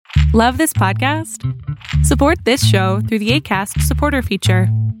Love this podcast? Support this show through the Acast supporter feature.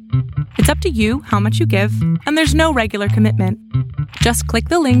 It's up to you how much you give, and there's no regular commitment. Just click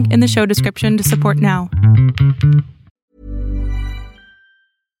the link in the show description to support now.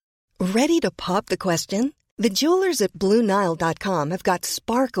 Ready to pop the question? The jewelers at BlueNile.com have got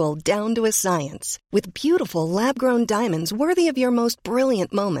sparkle down to a science with beautiful lab-grown diamonds worthy of your most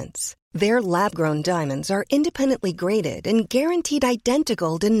brilliant moments. Their lab-grown diamonds are independently graded and guaranteed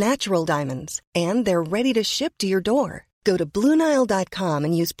identical to natural diamonds, and they're ready to ship to your door. Go to BlueNile.com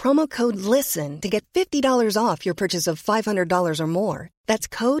and use promo code LISTEN to get $50 off your purchase of $500 or more. That's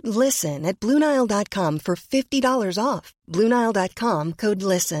code LISTEN at BlueNile.com for $50 off. BlueNile.com, code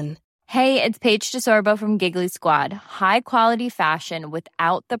LISTEN. Hey, it's Paige DeSorbo from Giggly Squad. High quality fashion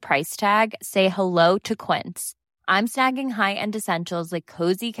without the price tag. Say hello to Quince. I'm snagging high-end essentials like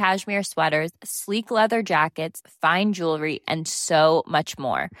cozy cashmere sweaters, sleek leather jackets, fine jewelry, and so much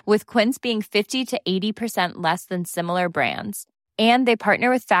more. With Quince being 50 to 80% less than similar brands. And they partner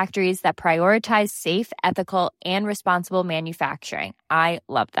with factories that prioritize safe, ethical, and responsible manufacturing. I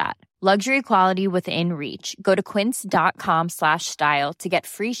love that. Luxury quality within reach. Go to quince.com/style to get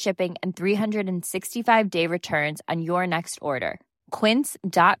free shipping and 365-day returns on your next order.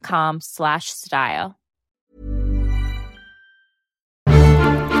 Quince.com/style.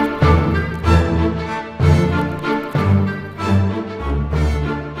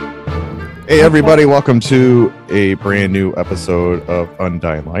 Hey everybody, welcome to a brand new episode of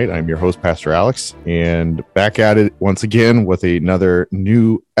Undying Light. I'm your host, Pastor Alex, and back at it once again with another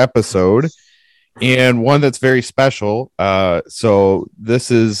new episode, and one that's very special. So this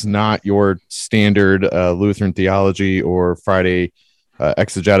is not your standard Lutheran theology or Friday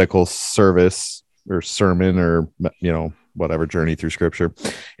exegetical service or sermon or, whatever, journey through scripture.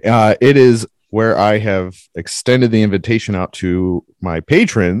 It is where I have extended the invitation out to my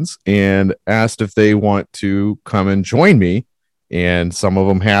patrons and asked if they want to come and join me. And some of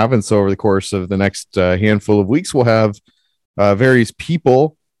them have. And so over the course of the next handful of weeks, we'll have various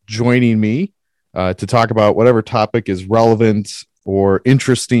people joining me to talk about whatever topic is relevant or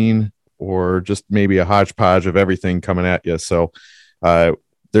interesting, or just maybe a hodgepodge of everything coming at you. So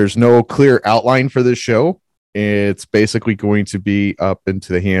there's no clear outline for this show. It's basically going to be up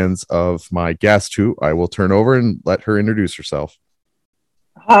into the hands of my guest, who I will turn over and let her introduce herself.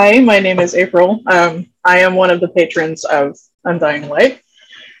 Hi, my name is April. I am one of the patrons of Undying Light,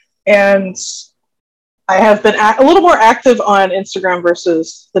 and I have been a little more active on Instagram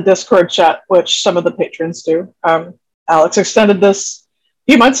versus the Discord chat, which some of the patrons do. Alex extended this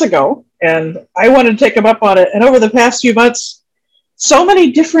a few months ago, and I wanted to take him up on it. And over the past few months, so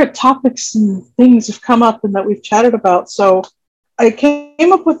many different topics and things have come up and that we've chatted about. So I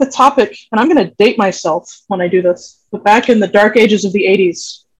came up with a topic, and I'm going to date myself when I do this, but back in the dark ages of the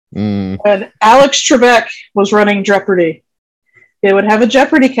 80s, when Alex Trebek was running Jeopardy, they would have a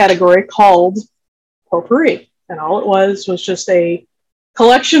Jeopardy category called Potpourri. And all it was just a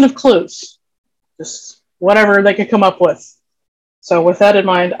collection of clues, just whatever they could come up with. So with that in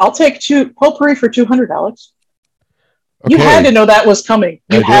mind, I'll take Potpourri for 200, Alex. Okay. You had to know that was coming.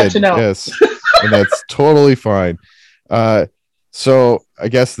 You had to know. Yes, and that's totally fine. So I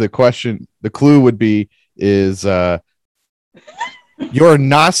guess the clue would be, is you're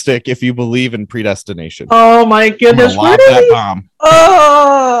Gnostic if you believe in predestination. Oh my goodness. Lob that bomb.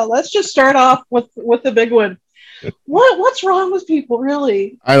 Oh, let's just start off with the big one. What's wrong with people,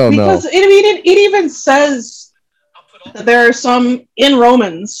 really? I don't know. Because it even says that there are some in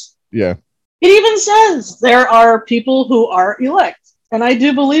Romans. Yeah. It even says there are people who are elect, and I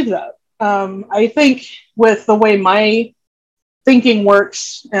do believe that. I think with the way my thinking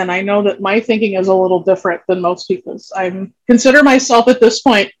works, and I know that my thinking is a little different than most people's. I consider myself at this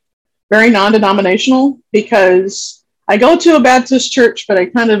point very non-denominational, because I go to a Baptist church, but I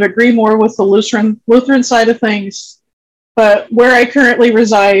kind of agree more with the Lutheran side of things. But where I currently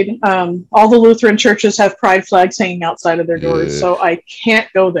reside, all the Lutheran churches have pride flags hanging outside of their doors, so I can't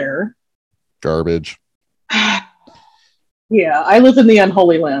go there. Garbage. Yeah, I live in the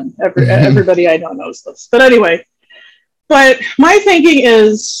unholy land. Everybody I know knows this. But anyway, my thinking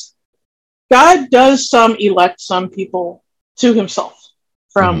is God does elect some people to himself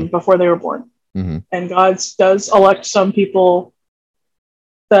from before they were born. Mm-hmm. And God does elect some people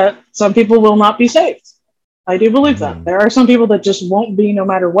that some people will not be saved. I do believe that. There are some people that just won't be, no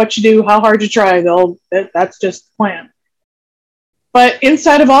matter what you do, how hard you try, that's just the plan. But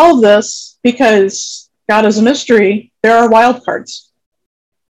inside of all of this, because God is a mystery, there are wild cards.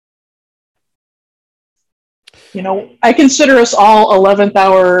 I consider us all 11th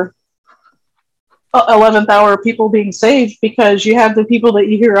hour 11th hour people being saved, because you have the people that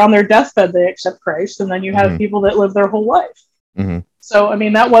you hear on their deathbed, they accept Christ, and then you have people that live their whole life. So, I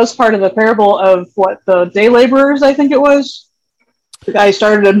mean, that was part of the parable of what the day laborers, I think it was. The guy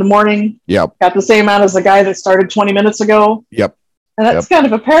started in the morning, got the same amount as the guy that started 20 minutes ago. And that's kind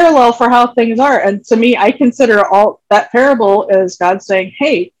of a parallel for how things are. And to me, I consider all that parable as God saying,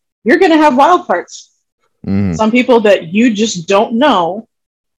 hey, you're going to have wild cards. Some people that you just don't know,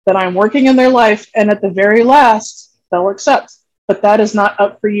 that I'm working in their life, and at the very last, they'll accept. But that is not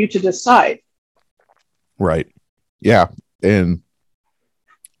up for you to decide. Right. Yeah. And,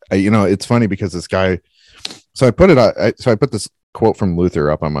 it's funny because this guy, so I put this quote from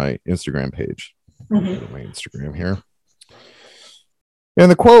Luther up on my Instagram page. My Instagram here. And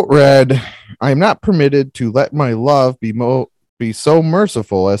the quote read, I am not permitted to let my love be so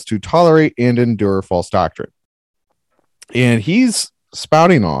merciful as to tolerate and endure false doctrine. And he's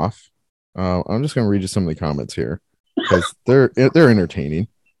spouting off. I'm just going to read you some of the comments here because they're entertaining.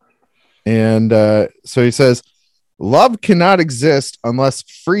 And so he says, love cannot exist unless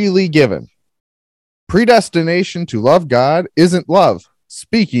freely given. Predestination to love God isn't love.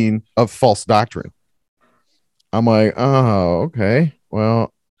 Speaking of false doctrine. I'm like, oh, okay.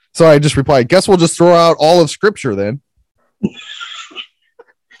 Well, so I just replied, guess we'll just throw out all of Scripture then.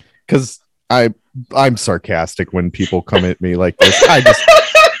 Because I'm sarcastic when people come at me like this.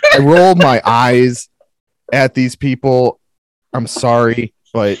 I roll my eyes at these people. I'm sorry,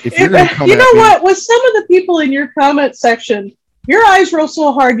 but if you're going to come at me, what? With some of the people in your comment section, your eyes roll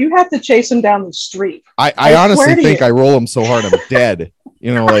so hard you have to chase them down the street. I honestly think I roll them so hard I'm dead.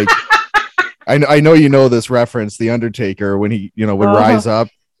 Like I know this reference, The Undertaker, when he would rise up.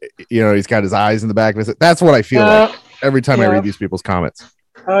 He's got his eyes in the back of his. That's what I feel like every time I read these people's comments.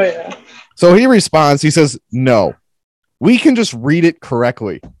 Oh yeah. So he responds. He says, "No, we can just read it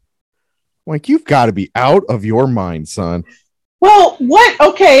correctly." I'm like, you've got to be out of your mind, son. Well, what?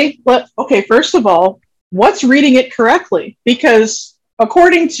 Okay, first of all, what's reading it correctly? Because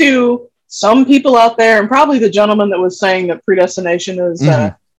according to some people out there, and probably the gentleman that was saying that predestination is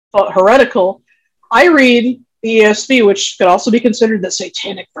heretical, I read the ESV, which could also be considered the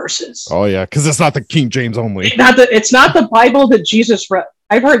satanic verses. Oh yeah, because it's not the King James only. It's not the Bible that Jesus read.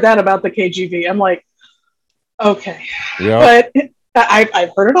 I've heard that about the KJV. I'm like, okay, but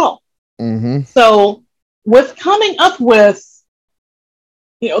I've heard it all. So with coming up with,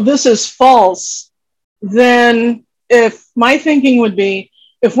 this is false, then if my thinking would be,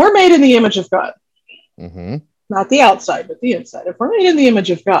 if we're made in the image of God, not the outside, but the inside, if we're made in the image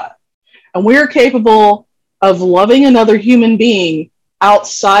of God, and we're capable of loving another human being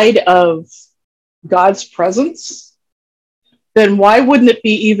outside of God's presence, then why wouldn't it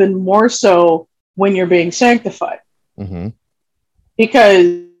be even more so when you're being sanctified?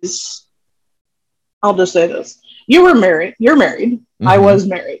 Because I'll just say this. You're married. I was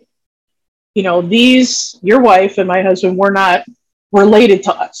married. Your wife and my husband were not related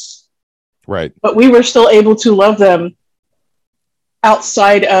to us. Right. But we were still able to love them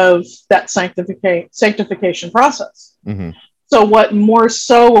outside of that sanctification process. So what more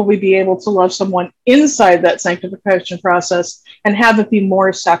so will we be able to love someone inside that sanctification process and have it be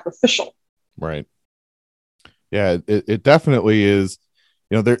more sacrificial? Right. Yeah, it definitely is.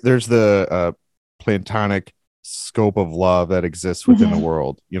 There's the Platonic scope of love that exists within the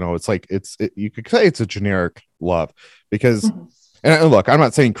world. It's like you could say it's a generic love because, and look, I'm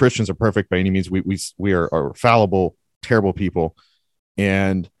not saying Christians are perfect by any means. We are fallible, terrible people,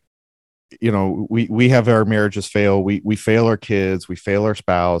 and we have our marriages fail. We fail our kids. We fail our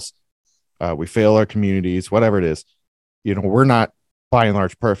spouse. We fail our communities. Whatever it is, we're not by and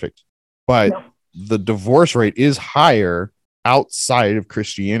large perfect, but the divorce rate is higher outside of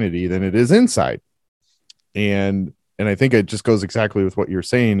Christianity than it is inside. And I think it just goes exactly with what you're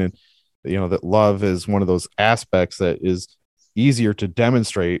saying. And, that love is one of those aspects that is easier to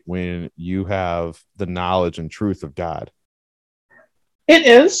demonstrate when you have the knowledge and truth of God. It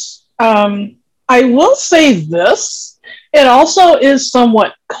is. I will say this. It also is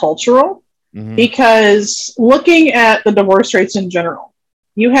somewhat cultural because looking at the divorce rates in general,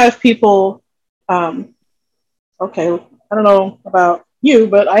 you have people, I don't know about you,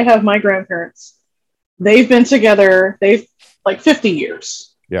 but I have my grandparents. They've been together, like 50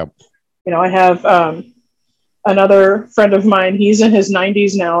 years. Yeah. I have another friend of mine, he's in his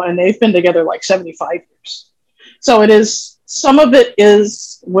 90s now, and they've been together like 75 years. So some of it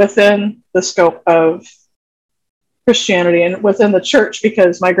is within the scope of Christianity and within the church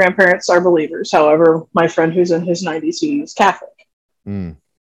because my grandparents are believers. However, my friend who's in his 90s, he's Catholic.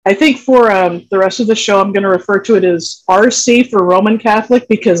 I think for the rest of the show, I'm going to refer to it as RC for Roman Catholic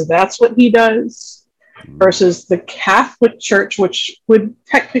because that's what he does. versus the Catholic Church, which would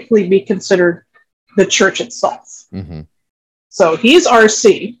technically be considered the church itself. Mm-hmm. So he's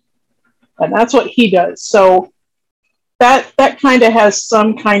RC, and that's what he does. So that kind of has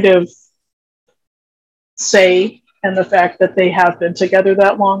some kind of say in the fact that they have been together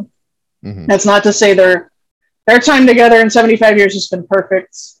that long. Mm-hmm. That's not to say their time together in 75 years has been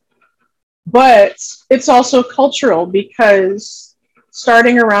perfect, but it's also cultural, because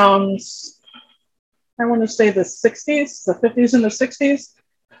starting around, I want to say the 60s, the 50s and the 60s,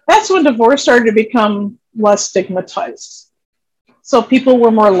 that's when divorce started to become less stigmatized. So people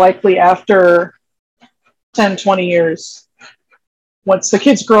were more likely after 10, 20 years, once the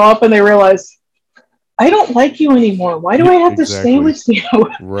kids grow up and they realize, I don't like you anymore. Why do I have to stay with you?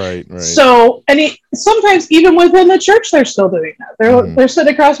 Right. So, and sometimes even within the church, they're still doing that. They're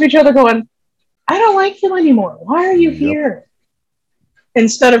sitting across from each other going, I don't like you anymore. Why are you here?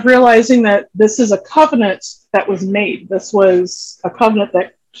 Instead of realizing that this is a covenant that was made. This was a covenant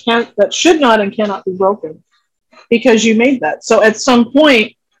that should not and cannot be broken, because you made that. So at some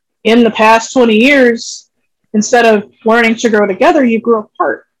point in the past 20 years, instead of learning to grow together, you grew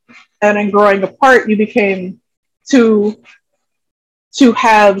apart. And in growing apart, you became two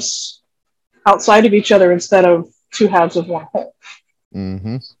halves outside of each other instead of two halves of one whole.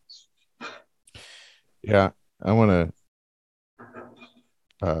 Mm-hmm. Yeah, I want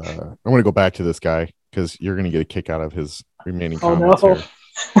to go back to this guy, because you're going to get a kick out of his remaining comments here.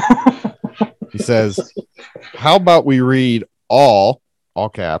 He says, how about we read all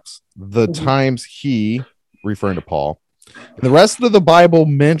caps, the times he, referring to Paul, and the rest of the Bible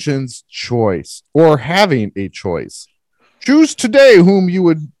mentions choice, or having a choice. Choose today who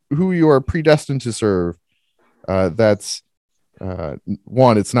you are predestined to serve. That's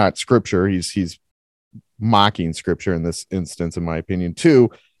one, it's not scripture. He's mocking scripture in this instance, in my opinion. Two,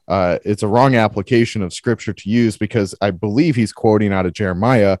 it's a wrong application of scripture to use, because I believe he's quoting out of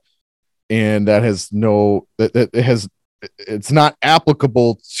Jeremiah, and that has it's not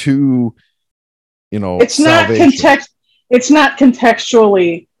applicable to, it's salvation. It's not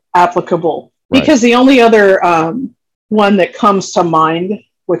contextually applicable, right. Because the only other one that comes to mind,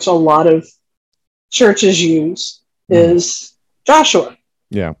 which a lot of churches use, is Joshua.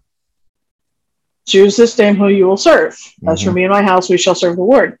 Yeah. Choose this day who you will serve. As for me and my house, we shall serve the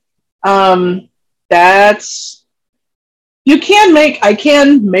Lord. I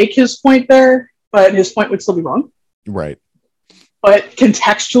can make his point there, but his point would still be wrong. Right. But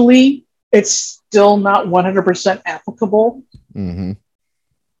contextually, it's still not 100% applicable. Mm-hmm.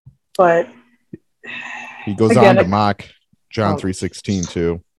 But he goes on to mock John 3:16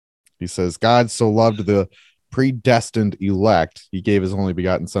 too. He says, God so loved the predestined elect, he gave his only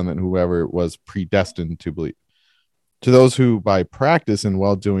begotten son, that whoever was predestined to believe. To those who by practice and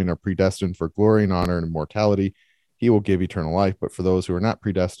well-doing are predestined for glory and honor and immortality, he will give eternal life. But for those who are not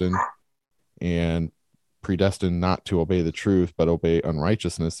predestined, and predestined not to obey the truth but obey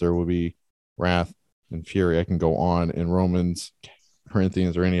unrighteousness, there will be wrath and fury. I can go on in Romans,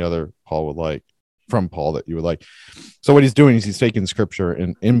 Corinthians, or any other Paul would like, from Paul that you would like. So what he's doing is he's taking scripture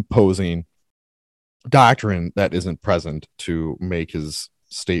and imposing doctrine that isn't present to make his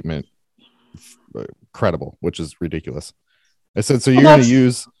statement credible, which is ridiculous. I said, so you're going to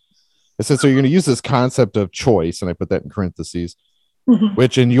use this concept of choice, and I put that in parentheses,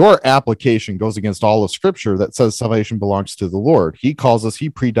 which in your application goes against all of scripture that says salvation belongs to the Lord. He calls us, he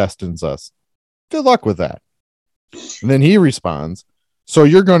predestines us. Good luck with that. And then he responds, so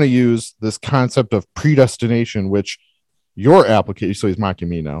you're going to use this concept of predestination, which your application, so he's mocking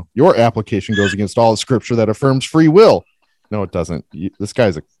me now, your application goes against all of scripture that affirms free will. No, it doesn't. This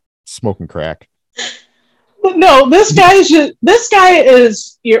guy's a smoking crack. No, this guy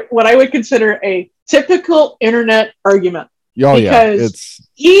is what I would consider a typical internet argument. Oh, because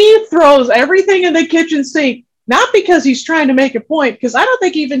he throws everything in the kitchen sink, not because he's trying to make a point, because I don't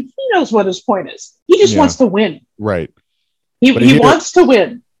think even he knows what his point is. He just wants to win. Right. He wants to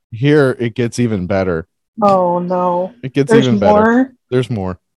win. Here it gets even better. Oh, no. It gets even better. There's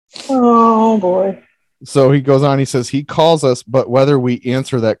more. Oh, boy. So he goes on, he says, he calls us, but whether we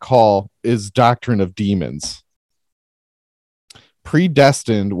answer that call is doctrine of demons.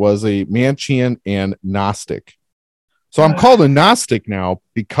 Predestined was a Manichaean and Gnostic. So I'm called a Gnostic now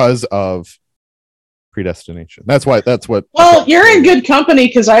because of predestination. That's what. Well, you're in good company,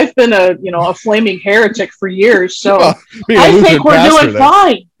 because I've been a flaming heretic for years. So I think we're doing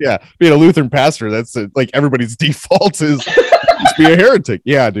fine. Yeah, being a Lutheran pastor, that's like everybody's default is just be a heretic.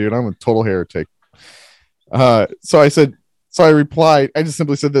 Yeah, dude, I'm a total heretic. So I replied, I just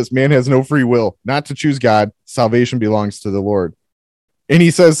simply said this: man has no free will, not to choose God. Salvation belongs to the Lord. And he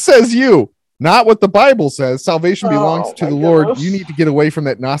says you. not what the Bible says. Salvation belongs to the Lord. Goodness. You need to get away from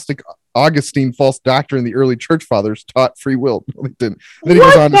that Gnostic Augustine false doctrine the early church fathers taught free will. No, they didn't. Then he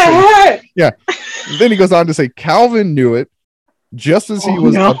goes on to say, heck? then he goes on to say Calvin knew it just as he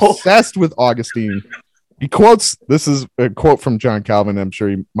was obsessed with Augustine. He quotes, this is a quote from John Calvin. I'm sure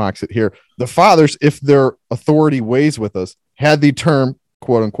he mocks it here. The fathers, if their authority weighs with us, had the term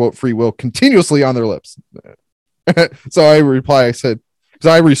quote unquote free will continuously on their lips. So I reply, I said,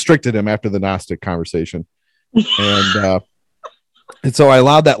 because I restricted him after the Gnostic conversation. And so I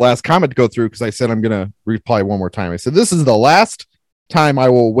allowed that last comment to go through because I said, I'm going to reply one more time. I said, this is the last time I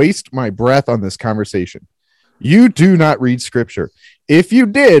will waste my breath on this conversation. You do not read scripture. If you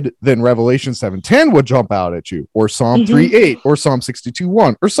did, then Revelation 7:10 would jump out at you, or Psalm 3:8, or Psalm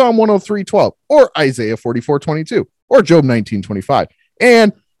 62:1, or Psalm 103:12, or Isaiah 44:22, or Job 19:25.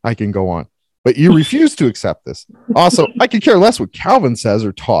 And I can go on. But you refuse to accept this. Also, I could care less what Calvin says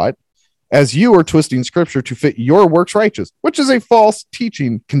or taught, as you are twisting scripture to fit your works righteous, which is a false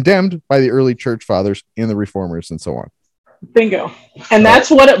teaching condemned by the early church fathers and the reformers and so on. Bingo. And that's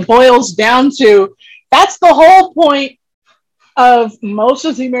what it boils down to. That's the whole point of most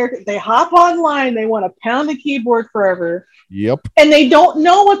of the Americans. They hop online, they want to pound the keyboard forever. Yep. And they don't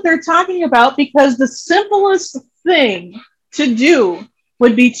know what they're talking about because the simplest thing to do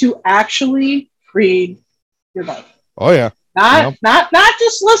would be to actually read your Bible. Oh, yeah. Not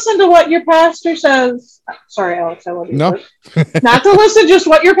just listen to what your pastor says. Sorry, Alex, I love you. No. Not to listen just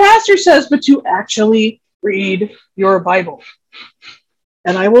what your pastor says, but to actually read your Bible.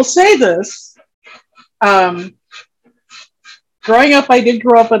 And I will say this. Growing up, I did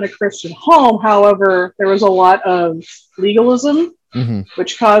grow up in a Christian home. However, there was a lot of legalism,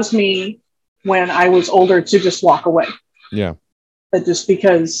 which caused me, when I was older, to just walk away. Yeah. But just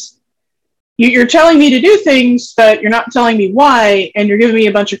because you're telling me to do things, but you're not telling me why, and you're giving me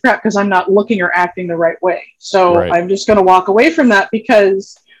a bunch of crap because I'm not looking or acting the right way. So I'm just going to walk away from that,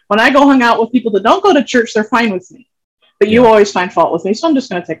 because when I go hang out with people that don't go to church, they're fine with me. But you always find fault with me, so I'm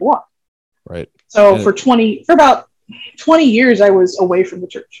just going to take a walk. Right. So for about 20 years, I was away from the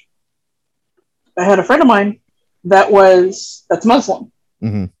church. I had a friend of mine that's Muslim.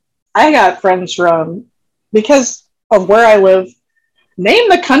 I got friends because of where I live. Name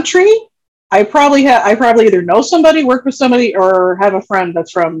the country. I probably either know somebody, work with somebody, or have a friend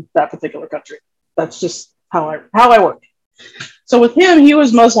that's from that particular country. That's just how I work. So with him, he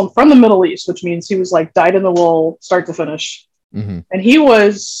was Muslim from the Middle East, which means he was like dyed in the wool, start to finish. And he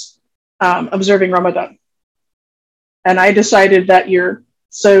was observing Ramadan. And I decided that year,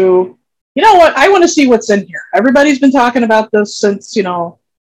 so you know what? I want to see what's in here. Everybody's been talking about this since,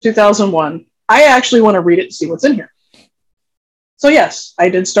 2001. I actually want to read it to see what's in here. So yes, I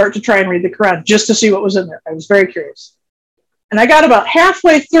did start to try and read the Quran just to see what was in there. I was very curious. And I got about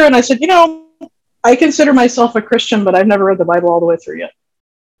halfway through and I said, I consider myself a Christian, but I've never read the Bible all the way through yet.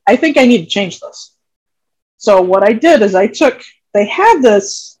 I think I need to change this. So what I did is they had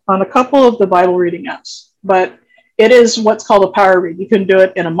this on a couple of the Bible reading apps, but it is what's called a power read. You can do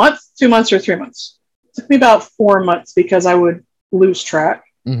it in a month, 2 months, or 3 months. It took me about 4 months because I would lose track.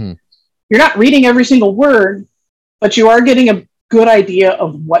 You're not reading every single word, but you are getting a good idea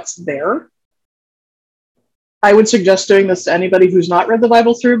of what's there. I would suggest doing this to anybody who's not read the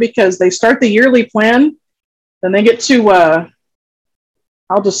Bible through, because they start the yearly plan, then they get to,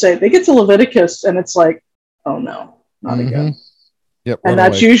 I'll just say, they get to Leviticus, and it's like, oh no, not again. Yep. And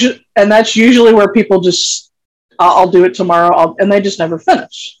that's usually where people just, I'll do it tomorrow, and they just never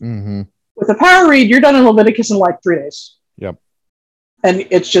finish. With a power read, you're done in Leviticus in like 3 days. Yep. And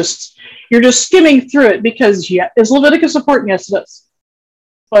it's just, you're just skimming through it because, is Leviticus important? Yes, it is.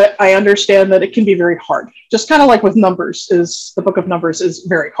 But I understand that it can be very hard. Just kind of like with Numbers, the book of Numbers is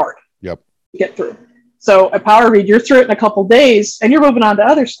very hard to get through. So a power read, you're through it in a couple days and you're moving on to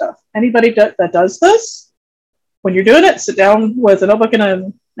other stuff. Anybody that does this, when you're doing it, sit down with a notebook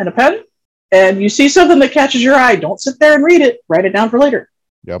and a pen, and you see something that catches your eye, don't sit there and read it. Write it down for later.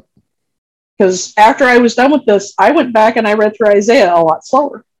 Yep. Because after I was done with this, I went back and I read through Isaiah a lot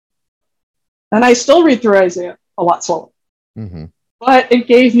slower. And I still read through Isaiah a lot slower. But it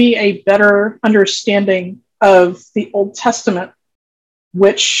gave me a better understanding of the Old Testament,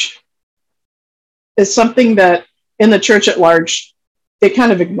 which is something that in the church at large, they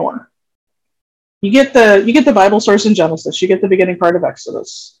kind of ignore. You get the Bible source in Genesis. You get the beginning part of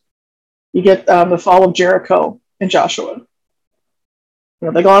Exodus. You get the fall of Jericho and Joshua.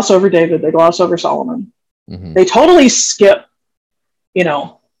 They gloss over David. They gloss over Solomon. They totally skip,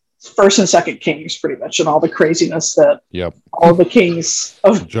 First and Second Kings, pretty much, and all the craziness that all the kings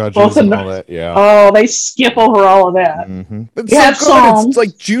of Judges both and all that. Yeah. Oh, they skip over all of that. It's You have so good. Psalms. It's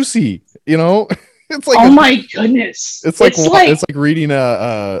like juicy. you know. It's like oh my goodness! It's like reading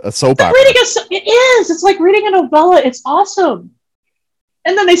a soap opera. It is. It's like reading a novella. It's awesome.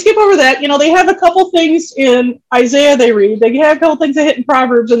 And then they skip over that. You know, they have a couple things in Isaiah they read. They have a couple things they hit in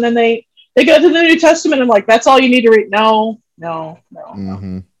Proverbs, and then they go to the New Testament and like, that's all you need to read. No.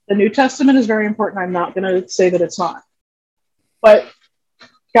 Mm-hmm. The New Testament is very important. I'm not going to say that it's not. But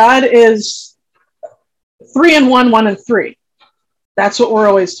God is 3 in 1, 1 in 3. That's what we're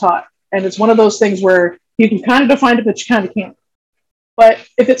always taught. And it's one of those things where you can kind of define it, but you kind of can't. But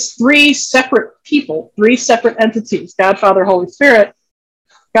if it's 3 separate people, 3 separate entities, God, Father, Holy Spirit,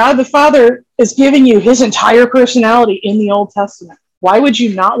 God the Father is giving you his entire personality in the Old Testament. Why would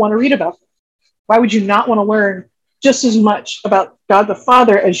you not want to read about them? Why would you not want to learn just as much about God the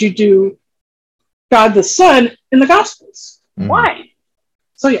Father as you do God the Son in the Gospels? Mm. Why?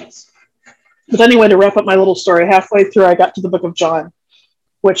 So yes. But anyway, to wrap up my little story, halfway through I got to the book of John,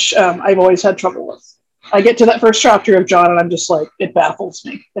 which I've always had trouble with. I get to that first chapter of John and I'm just like, it baffles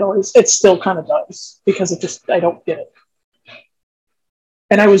me. It still kind of does, because I don't get it.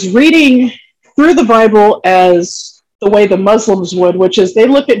 And I was reading through the Bible as the way the Muslims would, which is they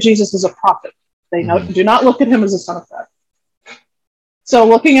look at Jesus as a prophet. They do not look at him as a son of God. So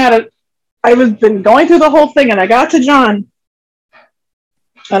looking at it, I've been going through the whole thing and I got to John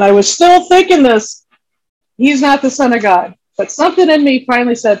and I was still thinking this, he's not the son of God. But something in me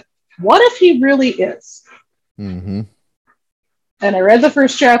finally said, what if he really is? Mm-hmm. And I read the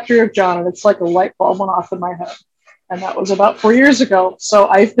first chapter of John, and it's like a light bulb went off in my head. And that was about 4 years ago. So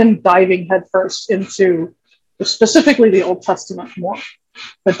I've been diving headfirst into specifically the Old Testament more,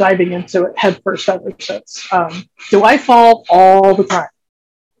 but diving into it headfirst ever since. Do I fall all the time?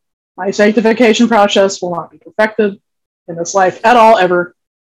 My sanctification process will not be perfected in this life at all, ever.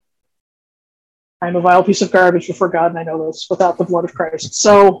 I'm a vile piece of garbage before God, and I know this, without the blood of Christ.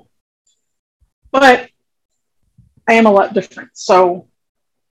 So, but I am a lot different. So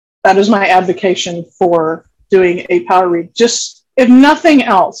that is my advocation for doing a power read. Just, if nothing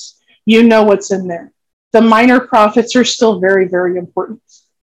else, you know what's in there. The minor prophets are still very, very important.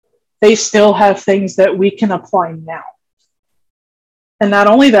 They still have things that we can apply now. And not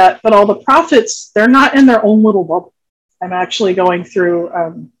only that, but all the prophets, they're not in their own little bubble. I'm actually going through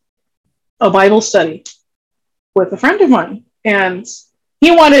a Bible study with a friend of mine, and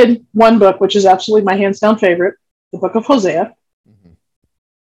he wanted one book, which is absolutely my hands down favorite, the book of Hosea. Mm-hmm.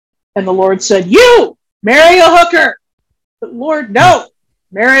 And the Lord said, you marry a hooker. But Lord, no,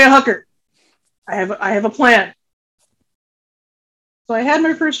 marry a hooker. I have a plan. So I had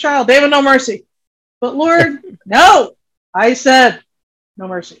my first child, David No Mercy. But Lord, no, I said no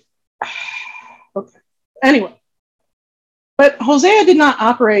mercy. Okay. Anyway. But Hosea did not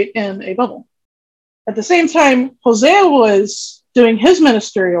operate in a bubble. At the same time, Hosea was doing his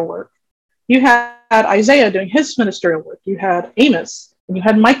ministerial work. You had Isaiah doing his ministerial work. You had Amos, and you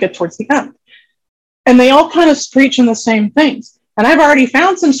had Micah towards the end. And they all kind of preach in the same things. And I've already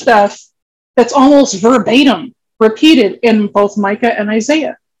found some stuff that's almost verbatim repeated in both Micah and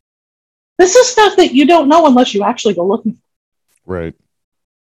Isaiah. This is stuff that you don't know unless you actually go looking for. Right.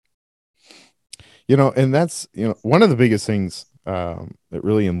 You know, and that's, one of the biggest things that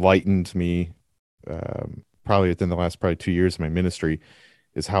really enlightened me probably within the last 2 years of my ministry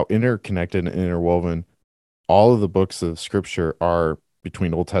is how interconnected and interwoven all of the books of Scripture are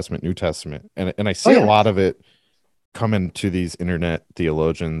between Old Testament, New Testament. And I see a lot of it coming to these internet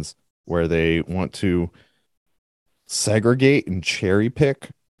theologians where they want to segregate and cherry pick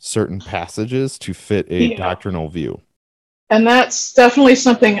certain passages to fit a doctrinal view. And that's definitely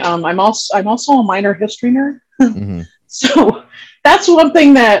something. I'm also a minor history nerd, mm-hmm. So that's one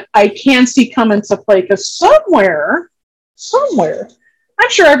thing that I can see come into play. Because somewhere, I'm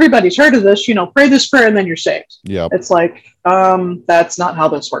sure everybody's heard of this. Pray this prayer and then you're saved. Yeah, it's like that's not how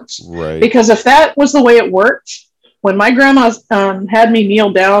this works. Right. Because if that was the way it worked, when my grandma had me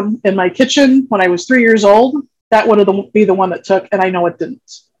kneel down in my kitchen when I was 3 years old, that would be the one that took, and I know it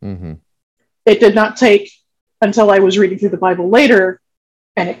didn't. Mm-hmm. It did not take until I was reading through the Bible later,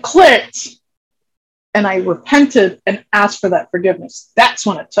 and it clicked, and I repented and asked for that forgiveness. That's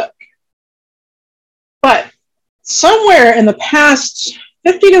when it took. But somewhere in the past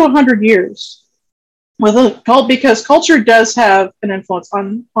 50 to 100 years, because culture does have an influence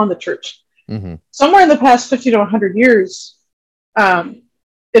on the church. Mm-hmm. Somewhere in the past 50 to 100 years,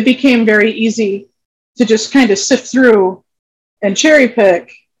 it became very easy to just kind of sift through and cherry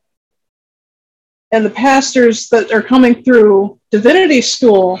pick. And the pastors that are coming through divinity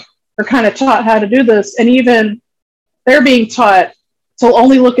school are kind of taught how to do this. And even they're being taught to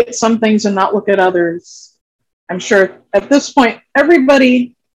only look at some things and not look at others. I'm sure at this point,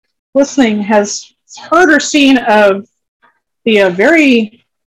 everybody listening has heard or seen of the very,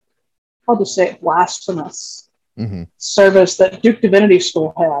 I'll just say it, blasphemous service that Duke Divinity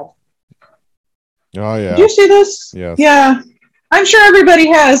School had. Oh, yeah. Did you see this? Yes. Yeah. I'm sure everybody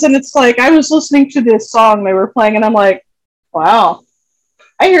has, and it's like, I was listening to this song they were playing, and I'm like, wow,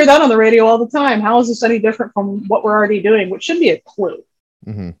 I hear that on the radio all the time. How is this any different from what we're already doing? Which should be a clue.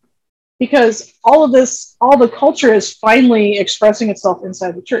 Mm-hmm. Because all of this, all the culture is finally expressing itself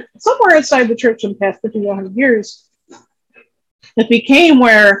inside the church. Somewhere inside the church in the past 50 to 100 years, it became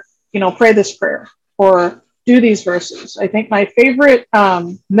where, pray this prayer or do these verses. I think my favorite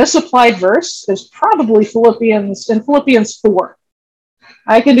misapplied verse is probably Philippians 4.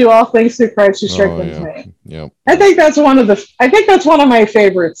 I can do all things through Christ who strengthens me. Yep. I think that's one of my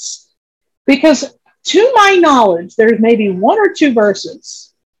favorites, because to my knowledge, there's maybe one or two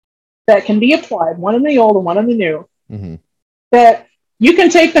verses that can be applied, one in the old and one in the new, that you can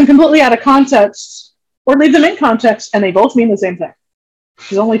take them completely out of context or leave them in context, and they both mean the same thing.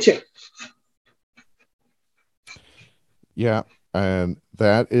 There's only two. Yeah, and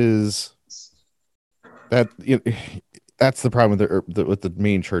that's the problem with the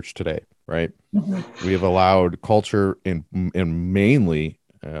main church today, right? Mm-hmm. We have allowed culture and mainly,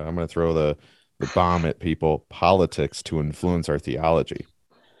 I'm going to throw the bomb at people, politics to influence our theology.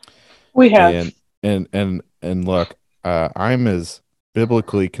 We have, and look, I'm as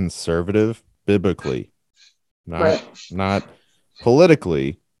biblically conservative, not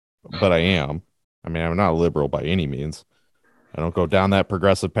politically, but I am. I mean, I'm not liberal by any means. I don't go down that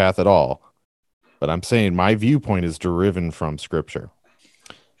progressive path at all. But I'm saying my viewpoint is derived from Scripture.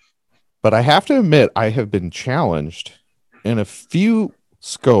 But I have to admit, I have been challenged in a few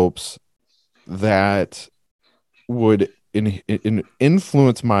scopes that would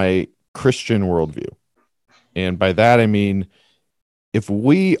influence my Christian worldview. And by that, I mean, if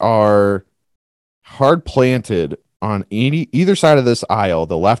we are hard planted on either side of this aisle,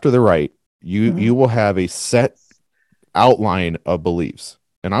 the left or the right, you will have a set outline of beliefs.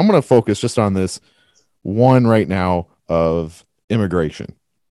 And I'm going to focus just on this one right now of immigration.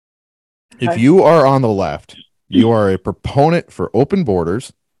 If you are on the left, you are a proponent for open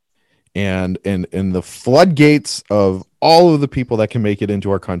borders and the floodgates of all of the people that can make it into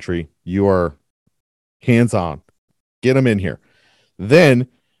our country. You are hands-on. Get them in here. Then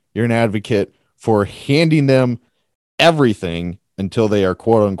you're an advocate for handing them everything until they are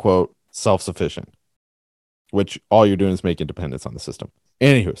quote unquote self-sufficient, which all you're doing is making dependence on the system.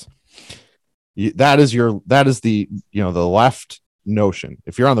 Anywho's, that is the left notion.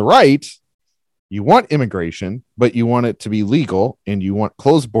 If you're on the right, you want immigration, but you want it to be legal, and you want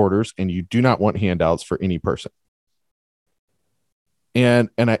closed borders, and you do not want handouts for any person.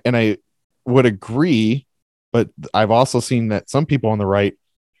 And I would agree, but I've also seen that some people on the right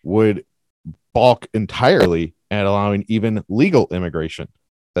would balk entirely at allowing even legal immigration,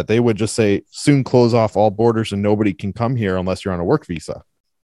 that they would just say soon close off all borders and nobody can come here unless you're on a work visa.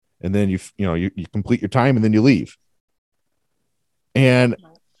 And then you complete your time and then you leave. And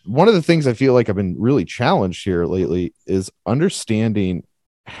one of the things I feel like I've been really challenged here lately is understanding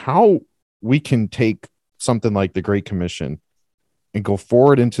how we can take something like the Great Commission and go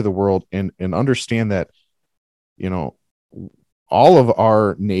forward into the world and understand that, all of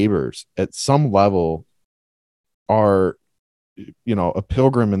our neighbors at some level are, a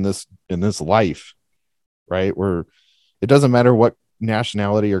pilgrim in this life, right? Where it doesn't matter what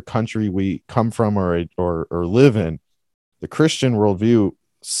nationality or country we come from or live in. The Christian worldview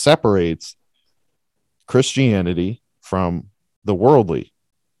separates Christianity from the worldly.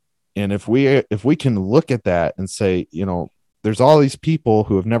 And if we can look at that and say, there's all these people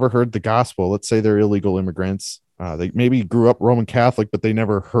who have never heard the gospel. Let's say they're illegal immigrants. They maybe grew up Roman Catholic, but they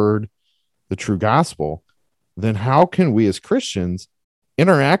never heard the true gospel. Then how can we as Christians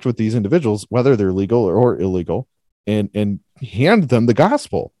interact with these individuals, whether they're legal or illegal, and hand them the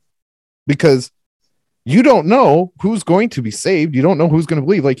gospel? Because you don't know who's going to be saved. You don't know who's going to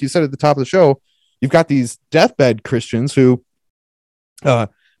believe. Like you said at the top of the show, you've got these deathbed Christians who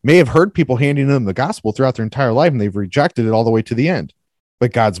may have heard people handing them the gospel throughout their entire life, and they've rejected it all the way to the end.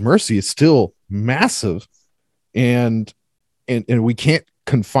 But God's mercy is still massive, and we can't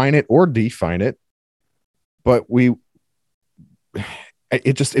confine it or define it. But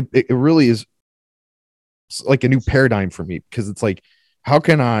it really is like a new paradigm for me, because it's like, how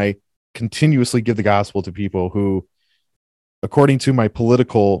can I continuously give the gospel to people who, according to my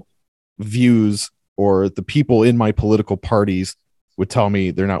political views or the people in my political parties, would tell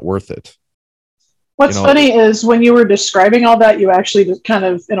me they're not worth it? What's funny is when you were describing all that, you actually kind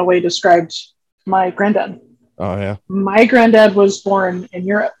of, in a way, described my granddad. Oh, yeah. My granddad was born in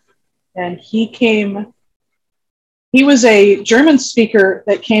Europe. and he was a German speaker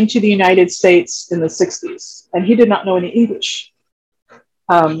that came to the United States in the 60s, and he did not know any English.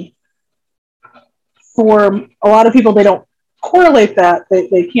 For a lot of people, they don't correlate that.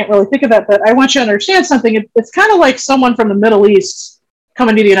 They can't really think of that, but I want you to understand something. It's kind of like someone from the Middle East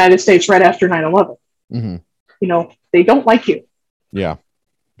coming to the United States right after 9/11. Mm-hmm. You know, they don't like you. Yeah,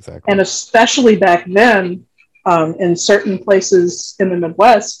 exactly. And especially back then, in certain places in the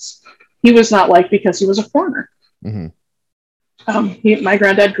Midwest, he was not liked because he was a foreigner. Mm-hmm. My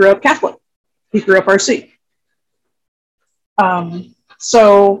granddad grew up Catholic. He grew up RC.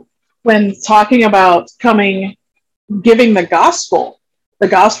 So when talking about giving the gospel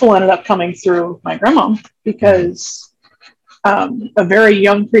ended up coming through my grandma, because a very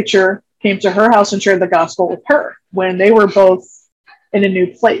young preacher came to her house and shared the gospel with her when they were both in a new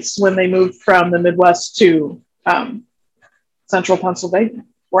place, when they moved from the Midwest to central Pennsylvania,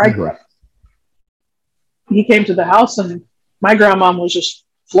 where I grew up. He came to the house, and my grandma was just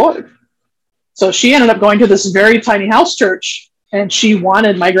floored. So she ended up going to this very tiny house church, and she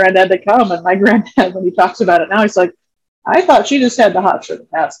wanted my granddad to come. And my granddad, when he talks about it now, he's like, I thought she just had the hots for the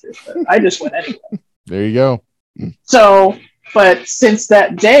pastors, but I just went anyway. There you go. So, but since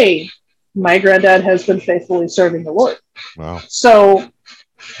that day, my granddad has been faithfully serving the Lord. Wow. So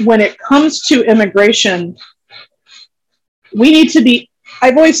when it comes to immigration, we need to be,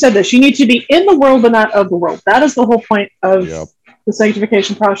 I've always said this, you need to be in the world but not of the world. That is the whole point of the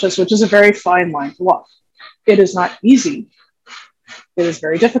sanctification process, which is a very fine line to walk. It is not easy. It is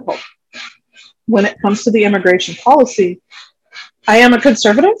very difficult. When it comes to the immigration policy, I am a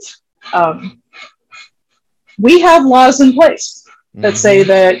conservative. We have laws in place that say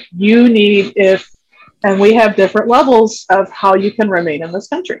that you need, and we have different levels of how you can remain in this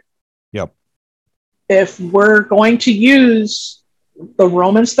country. Yep. If we're going to use the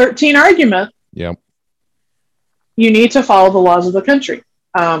Romans 13 argument, yep, you need to follow the laws of the country.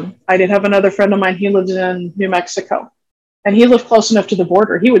 I did have another friend of mine, he lived in New Mexico, and he lived close enough to the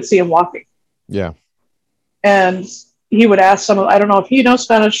border. He would see him walking. Yeah. And he would ask I don't know if he knows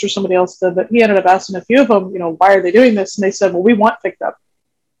Spanish or somebody else did, but he ended up asking a few of them, why are they doing this? And they said, well, we want picked up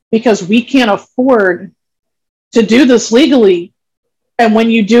because we can't afford to do this legally. And when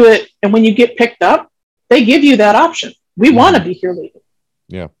you do it, and when you get picked up, they give you that option. We want to be here legally.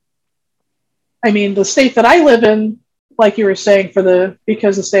 Yeah. I mean, the state that I live in, like you were saying,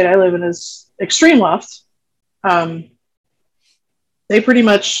 because the state I live in is extreme left. They pretty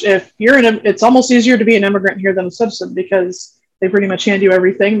much, it's almost easier to be an immigrant here than a citizen, because they pretty much hand you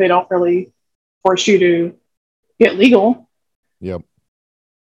everything. They don't really force you to get legal. Yep.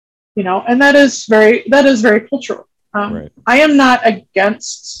 And that is very cultural. Right. I am not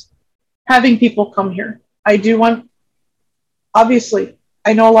against having people come here. I do want, obviously,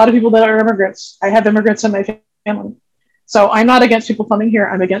 I know a lot of people that are immigrants. I have immigrants in my family. So I'm not against people coming here.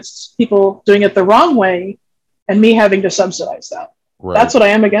 I'm against people doing it the wrong way and me having to subsidize that. Right. That's what I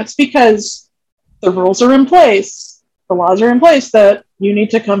am against, because the rules are in place. The laws are in place that you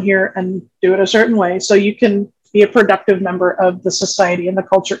need to come here and do it a certain way so you can be a productive member of the society and the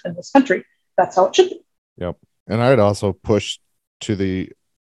culture in this country. That's how it should be. Yep. And I'd also push to the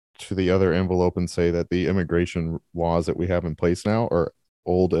other envelope and say that the immigration laws that we have in place now are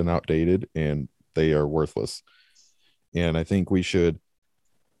old and outdated, and they are worthless. And I think we should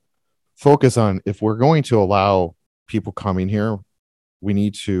focus on, if we're going to allow people coming here, we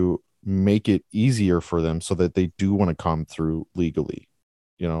need to make it easier for them so that they do want to come through legally.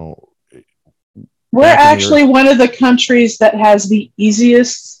 We're actually one of the countries that has the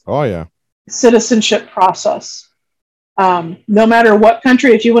easiest citizenship process. No matter what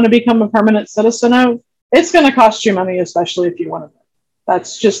country, if you want to become a permanent citizen of, it's going to cost you money, especially if you want to.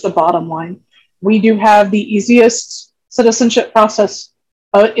 That's just the bottom line. We do have the easiest citizenship process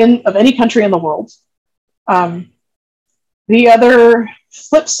of any country in the world. The other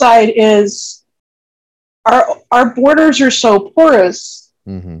flip side is our borders are so porous.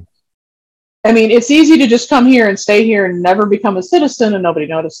 Mm-hmm. I mean, it's easy to just come here and stay here and never become a citizen, and nobody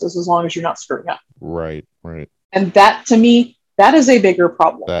notices, as long as you're not screwing up. Right, right. And that, to me, that is a bigger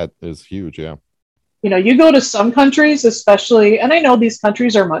problem. That is huge, yeah. You go to some countries, especially, and I know these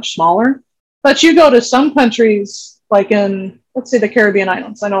countries are much smaller, but you go to some countries, like in, let's say, the Caribbean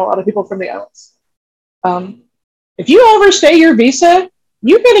islands. I know a lot of people from the islands. If you overstay your visa,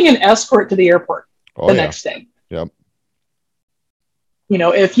 you're getting an escort to the airport next day. Yep.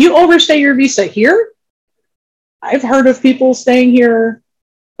 If you overstay your visa here, I've heard of people staying here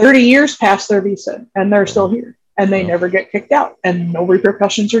 30 years past their visa, and they're still here, and they never get kicked out, and no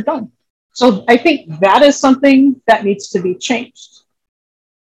repercussions are done. So I think that is something that needs to be changed.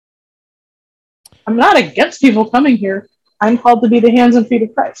 I'm not against people coming here. I'm called to be the hands and feet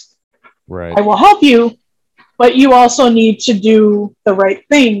of Christ. Right. I will help you, but you also need to do the right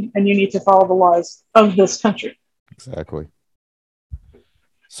thing, and you need to follow the laws of this country. Exactly.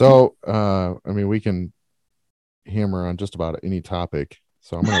 So, I mean, we can hammer on just about any topic.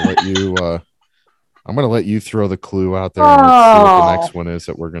 So I'm going to let you. I'm going to let you throw the clue out there. And let's see what the next one is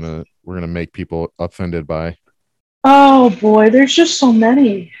that we're gonna make people offended by. Oh boy, there's just so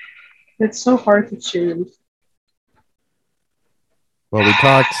many. It's so hard to choose. Well,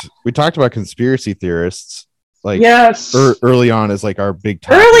 we talked about conspiracy theorists, like yes, early on is like our big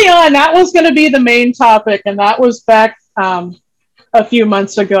topic. Early on, that was going to be the main topic, and that was back a few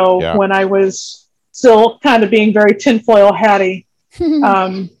months ago when I was still kind of being very tinfoil hatty.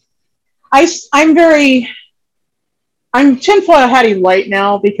 I'm tinfoil hatty light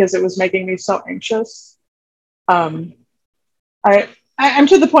now because it was making me so anxious. I'm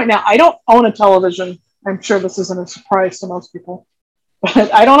to the point now. I don't own a television. I'm sure this isn't a surprise to most people.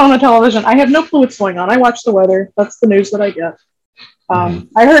 But I don't own a television. I have no clue what's going on. I watch the weather. That's the news that I get.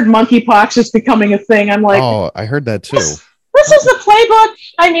 I heard monkeypox is becoming a thing. I'm like, oh, I heard that too. This is the playbook.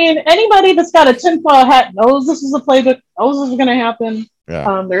 I mean, anybody that's got a tinfoil hat knows this is the playbook, knows this is going to happen.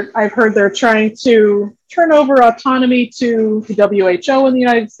 Yeah. I've heard they're trying to turn over autonomy to the WHO in the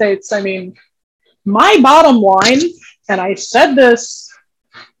United States. I mean, my bottom line, and I said this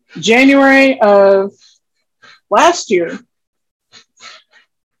January of last year,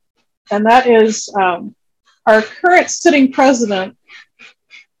 and that is our current sitting president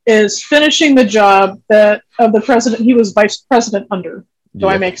is finishing the job of the president he was vice president under. Do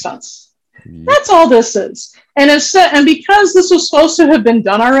I make sense? Yep. That's all this is. And because this was supposed to have been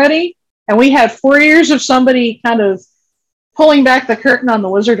done already, and we had 4 years of somebody kind of pulling back the curtain on the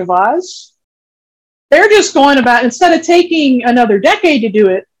Wizard of Oz, they're just going about, instead of taking another decade to do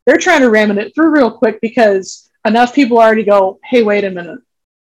it, they're trying to ram it through real quick because enough people already go, hey, wait a minute.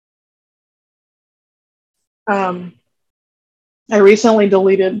 I recently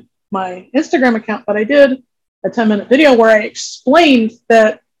deleted my Instagram account, but I did a 10-minute video where I explained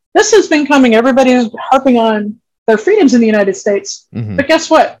that this has been coming. Everybody's harping on their freedoms in the United States. Mm-hmm. But guess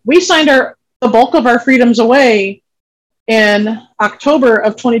what? We signed the bulk of our freedoms away in October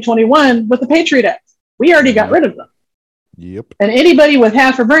of 2021 with the Patriot Act. We already got rid of them. Yep. And anybody with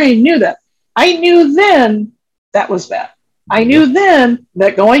half a brain knew that. I knew then that was bad. I knew then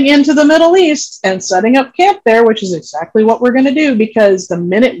that going into the Middle East and setting up camp there, which is exactly what we're going to do, because the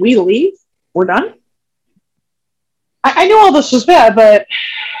minute we leave, we're done. I knew all this was bad, but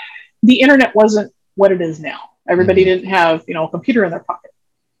the internet wasn't what it is now. Everybody didn't have, a computer in their pocket.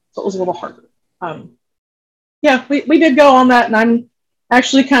 So it was a little harder. We did go on that, and I'm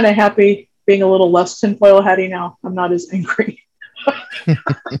actually kind of happy being a little less tinfoil hatty now. I'm not as angry.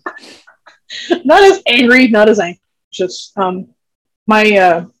 Not as angry, not as anxious.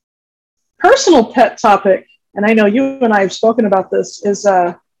 My personal pet topic, and I know you and I have spoken about this, is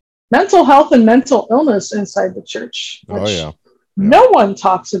mental health and mental illness inside the church, which no one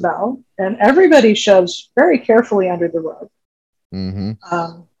talks about, and everybody shoves very carefully under the rug.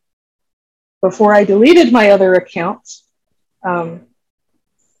 Mm-hmm. Before I deleted my other accounts,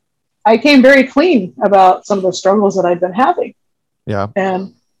 I came very clean about some of the struggles that I've been having. Yeah.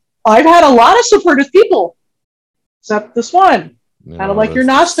 And I've had a lot of supportive people, except this one. Kind of like your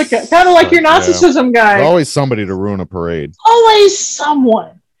Gnosticism guy. There's always somebody to ruin a parade. Always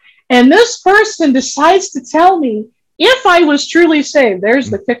someone. And this person decides to tell me, if I was truly saved, there's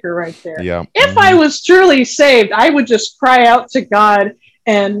the kicker right there. Yeah. If I was truly saved, I would just cry out to God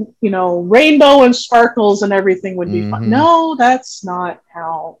and, rainbow and sparkles and everything would be fun. No, that's not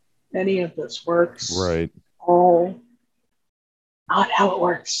how any of this works. Right. Oh, not how it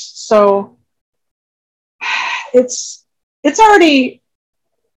works. So it's already,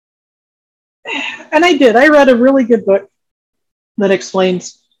 and I read a really good book that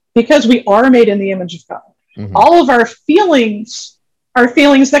explains, because we are made in the image of God. Mm-hmm. All of our feelings are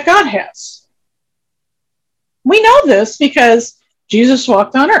feelings that God has. We know this because Jesus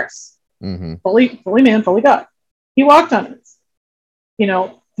walked on earth. Mm-hmm. Fully man, fully God. He walked on earth.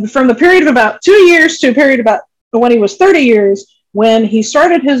 From the period of about 2 years to a period about when he was 30 years, when he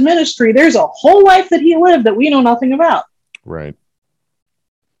started his ministry, there's a whole life that he lived that we know nothing about. Right.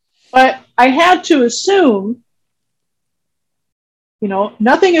 But I had to assume,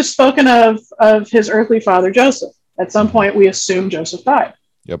 nothing is spoken of his earthly father, Joseph. At some point, we assume Joseph died.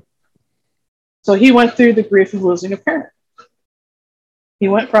 Yep. So he went through the grief of losing a parent. He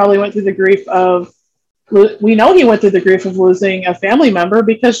probably went through the grief of, we know he went through the grief of losing a family member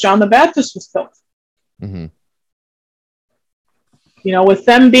because John the Baptist was killed. Mm-hmm. With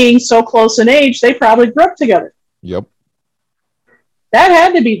them being so close in age, they probably grew up together. Yep. That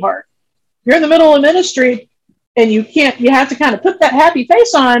had to be hard. You're in the middle of ministry and you have to kind of put that happy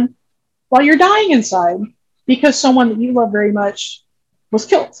face on while you're dying inside because someone that you love very much was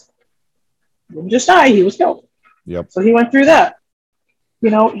killed. He didn't just die, he was killed. Yep. So he went through that.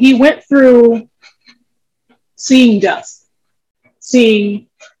 He went through seeing death, seeing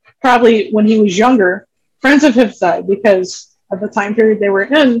probably when he was younger, friends of his died because of the time period they were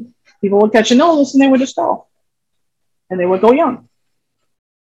in, people would catch an illness and they would just go. And they would go young.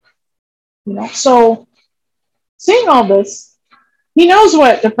 So seeing all this, he knows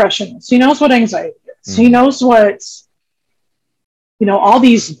what depression is. He knows what anxiety is. He knows what, all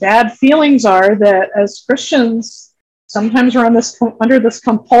these bad feelings are that as Christians, sometimes we're under this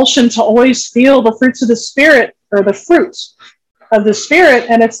compulsion to always feel the fruits of the Spirit or the fruits of the Spirit.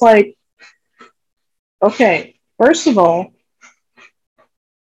 And it's like, okay, first of all,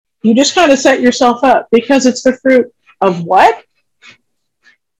 you just kind of set yourself up because it's the fruit of what?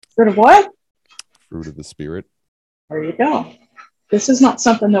 Fruit of what? Fruit of the Spirit. There you go. This is not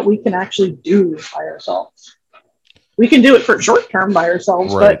something that we can actually do by ourselves. We can do it for short term by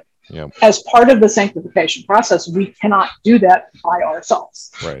ourselves, right. But as part of the sanctification process, we cannot do that by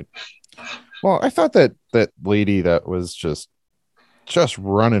ourselves. Right. Well, I thought that lady that was just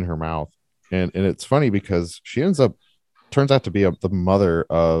running her mouth, and it's funny because she turns out to be the mother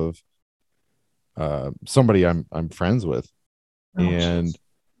of somebody I'm friends with, and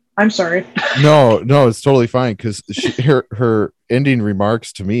I'm sorry. No, it's totally fine because her ending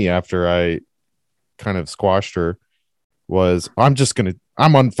remarks to me after I kind of squashed her was, I'm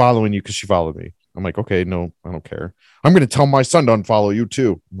unfollowing you because she followed me. I'm like, okay, no, I don't care. I'm going to tell my son to unfollow you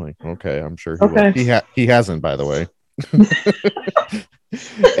too. I'm like, okay, I'm sure he will. He hasn't, by the way.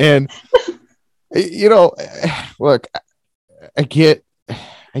 And look, I get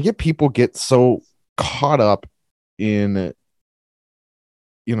people get so caught up in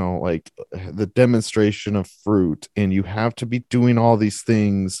like the demonstration of fruit, and you have to be doing all these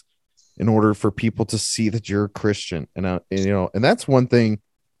things in order for people to see that you're a Christian. And that's one thing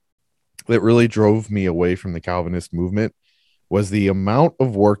that really drove me away from the Calvinist movement was the amount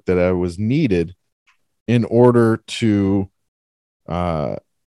of work that I was needed in order to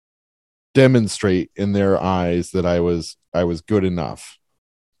demonstrate in their eyes that I was good enough.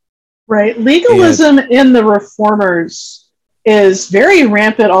 Right. Legalism in the Reformers is very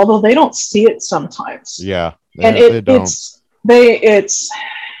rampant, although they don't see it sometimes. Yeah. And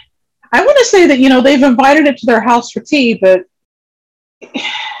I want to say that, they've invited it to their house for tea, but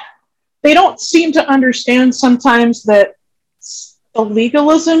they don't seem to understand sometimes that the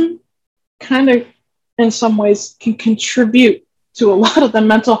legalism kind of, in some ways, can contribute to a lot of the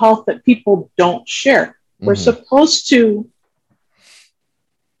mental health that people don't share. Mm-hmm. We're supposed to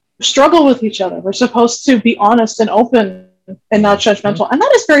struggle with each other. We're supposed to be honest and open and not judgmental. And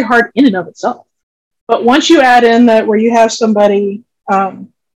that is very hard in and of itself. But once you add in that where you have somebody, do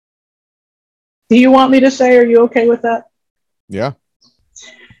you want me to say, are you okay with that? Yeah.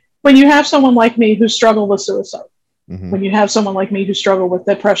 When you have someone like me who struggled with suicide, mm-hmm. when you have someone like me who struggled with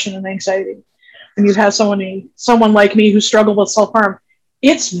depression and anxiety, when you have someone like me who struggled with self-harm,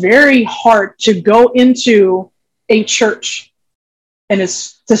 it's very hard to go into a church and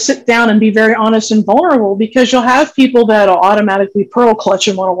it's to sit down and be very honest and vulnerable, because you'll have people that'll automatically pearl clutch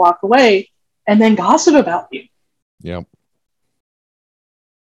and want to walk away and then gossip about you. Yep.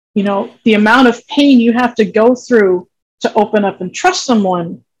 The amount of pain you have to go through to open up and trust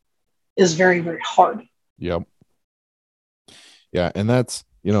someone is very, very hard. Yep. Yeah. And that's,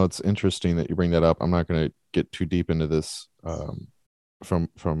 it's interesting that you bring that up. I'm not going to get too deep into this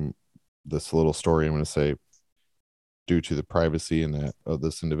from this little story. I'm going to say due to the privacy and that of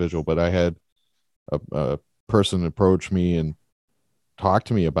this individual, but I had a person approach me and talk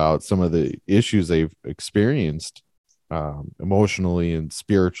to me about some of the issues they've experienced emotionally and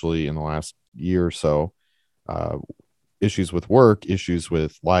spiritually in the last year or so, issues with work, issues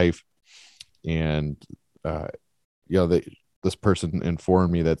with life. And, this person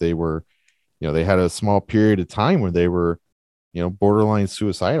informed me that they were, they had a small period of time where they were, borderline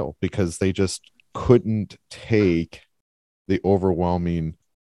suicidal because they just couldn't take the overwhelming,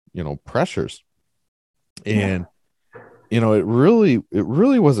 pressures. And, it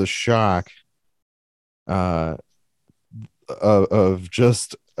really was a shock of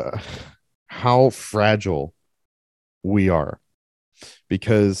just how fragile we are,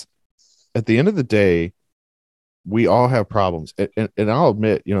 because at the end of the day, we all have problems. And I'll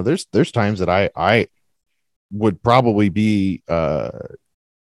admit, there's times that I would probably be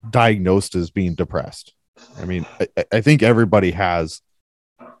diagnosed as being depressed. I mean, I think everybody has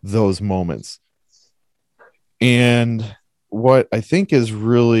those moments. And what I think is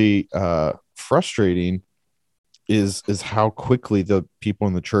really frustrating is how quickly the people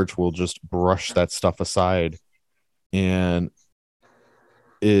in the church will just brush that stuff aside, and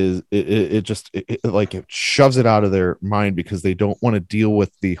it shoves it out of their mind because they don't want to deal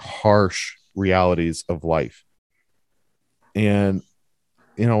with the harsh realities of life. And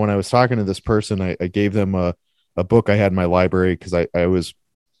when I was talking to this person, I gave them a book I had in my library because I was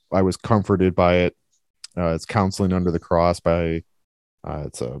comforted by it. It's Counseling Under the Cross by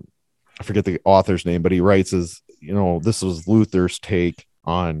I forget the author's name, but he writes as, this was Luther's take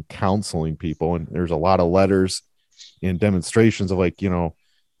on counseling people. And there's a lot of letters and demonstrations of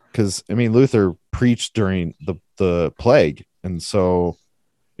because Luther preached during the plague. And so,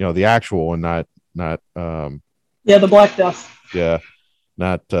 the actual and not the Black Death. Yeah.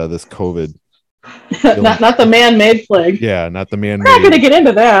 Not this COVID. not the man-made plague. Yeah. Not the man-made. We're not going to get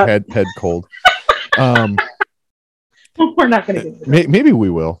into that. Head cold. We're not going to get into that. Maybe we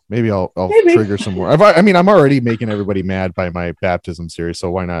will. Maybe I'll trigger some more. I'm already making everybody mad by my baptism series, so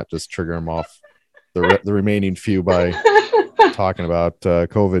why not just trigger them off the remaining few by talking about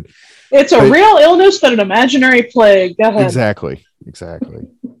COVID? It's a real illness, but an imaginary plague. Go ahead. Exactly.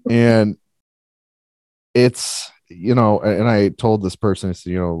 And it's, and I told this person, I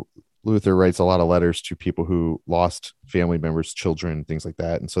said, Luther writes a lot of letters to people who lost family members, children, things like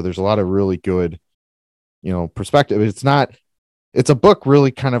that. And so there's a lot of really good, perspective. It's a book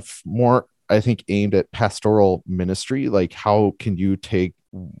really kind of more, I think, aimed at pastoral ministry. Like, how can you take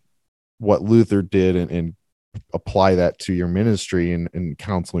what Luther did and apply that to your ministry and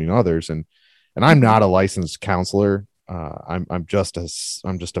counseling others? And I'm not a licensed counselor. I'm just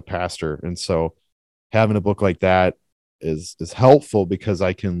a pastor. And so having a book like that is helpful because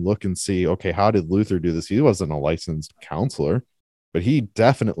I can look and see, okay, how did Luther do this? He wasn't a licensed counselor, but he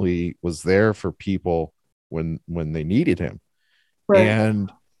definitely was there for people when they needed him. Right. And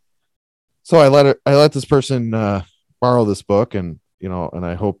so I let this person borrow this book, and and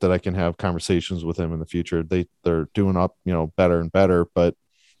I hope that I can have conversations with him in the future. They're doing up, better and better, but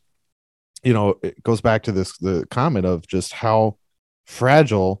it goes back to the comment of just how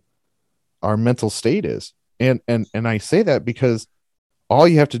fragile our mental state is. And I say that because all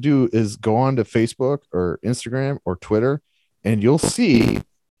you have to do is go on to Facebook or Instagram or Twitter, and you'll see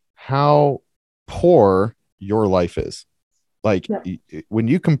how poor your life is. Like, when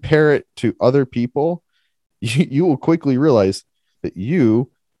you compare it to other people, you will quickly realize that you're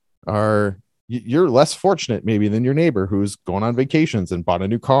less fortunate maybe than your neighbor who's going on vacations and bought a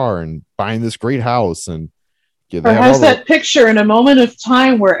new car and buying this great house and has that picture in a moment of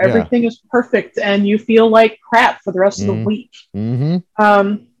time where everything is perfect and you feel like crap for the rest of the week.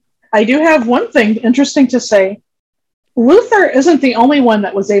 Mm-hmm. I do have one thing interesting to say. Luther isn't the only one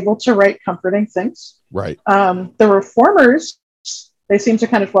that was able to write comforting things. Right. The Reformers, they seem to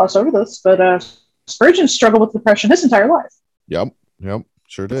kind of gloss over this, but Spurgeon struggled with depression his entire life. Yep,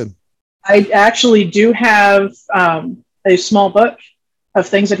 sure did. I actually do have a small book of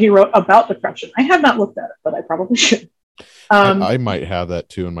things that he wrote about depression. I have not looked at it, but I probably should. I might have that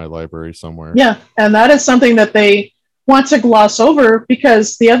too in my library somewhere. Yeah, and that is something that they want to gloss over,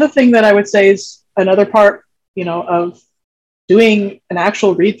 because the other thing that I would say is another part, of doing an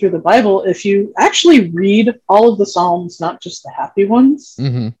actual read through the Bible, if you actually read all of the Psalms, not just the happy ones,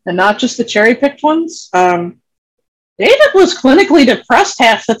 and not just the cherry-picked ones, David was clinically depressed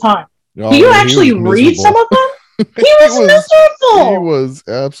half the time. Do you actually read some of them? He was miserable. He was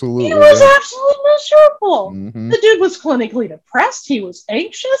absolutely miserable. Mm-hmm. The dude was clinically depressed. He was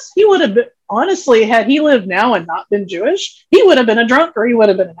anxious. He would have been, honestly, had he lived now and not been Jewish, he would have been a drunk, or he would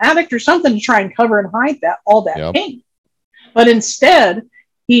have been an addict or something to try and cover and hide all that pain. But instead,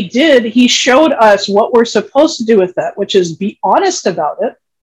 he showed us what we're supposed to do with that, which is be honest about it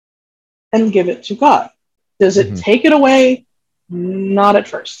and give it to God. Does it take it away? Not at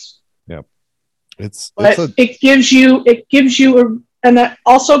first. Yep. It gives you, and that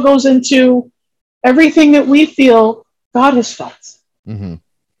also goes into everything that we feel God has felt. Mm-hmm.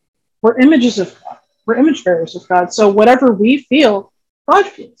 We're images of God. We're image bearers of God. So whatever we feel, God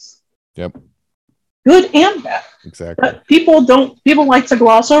feels. Yep. Good and bad. Exactly. But people like to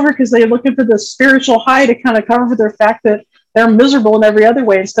gloss over because they're looking for the spiritual high to kind of cover for their fact that they're miserable in every other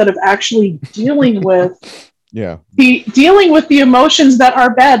way, instead of actually dealing with dealing with the emotions that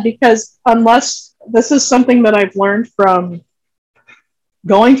are bad. Because unless, this is something that I've learned from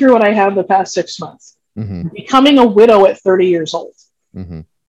going through what I have the past 6 months, becoming a widow at 30 years old.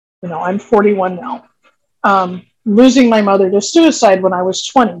 I'm 41 now. Losing my mother to suicide when I was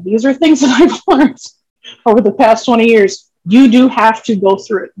 20. These are things that I've learned over the past 20 years, you do have to go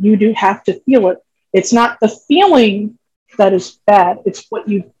through it. You do have to feel it. It's not the feeling that is bad. It's what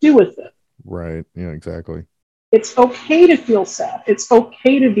you do with it. Right. Yeah, exactly. It's okay to feel sad. It's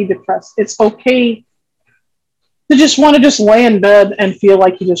okay to be depressed. It's okay to just want to just lay in bed and feel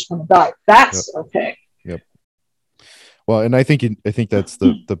like you just want to die. That's okay. Yep. Well, and I think that's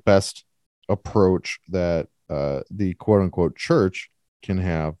the best approach that the quote unquote church can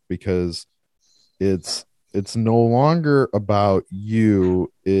have, because it's no longer about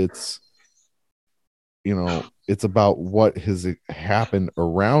you. It's, you know, it's about what has happened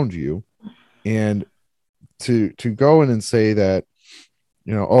around you. And to go in and say that,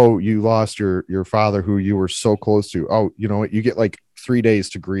 you know, oh, you lost your father who you were so close to. Oh, you know what? You get like 3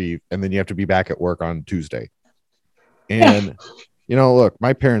 days to grieve, and then you have to be back at work on Tuesday. And, you know, look,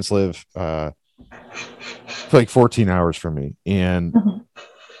 my parents live like 14 hours from me. And,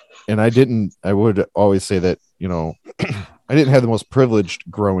 and I would always say that, you know, I didn't have the most privileged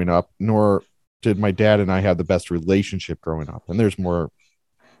growing up, nor did my dad and I have the best relationship growing up. And there's more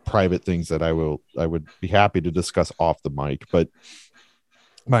private things that I would be happy to discuss off the mic, but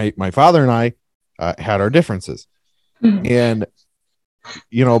my father and I had our differences. And,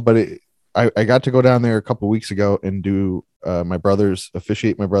 you know, but I got to go down there a couple of weeks ago and do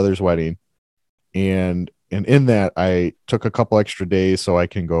officiate my brother's wedding. And in that, I took a couple extra days so I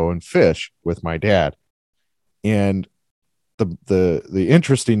can go and fish with my dad. And the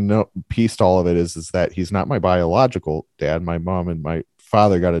interesting piece to all of it is that he's not my biological dad. My mom and my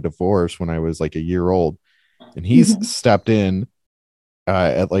father got a divorce when I was like a year old, and he's stepped in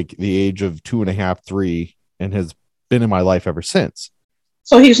at like the age of 2.5, 3, and has been in my life ever since.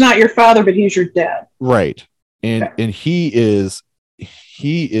 So he's not your father, but he's your dad. Right. And he is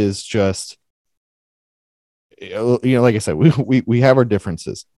just, you know, like I said, we have our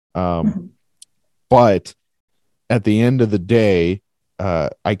differences. But at the end of the day,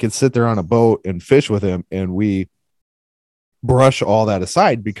 I could sit there on a boat and fish with him, and we brush all that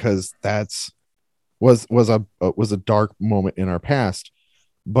aside, because was a dark moment in our past.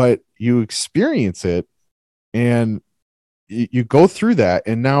 But you experience it, and you go through that.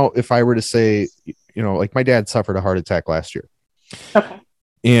 And now, if I were to say, you know, like my dad suffered a heart attack last year. Okay.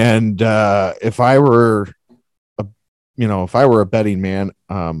 And if I were a betting man,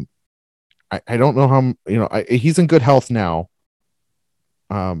 I don't know how, you know, he's in good health now.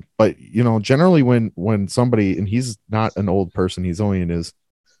 But, you know, generally when somebody, and he's not an old person, he's only in his,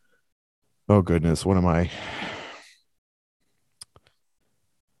 oh goodness, what am I?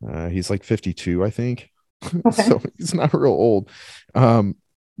 He's like 52, I think. Okay. So he's not real old.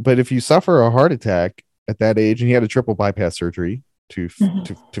 But if you suffer a heart attack at that age, and he had a triple bypass surgery to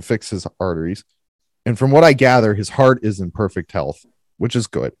fix his arteries, and from what I gather, his heart is in perfect health, which is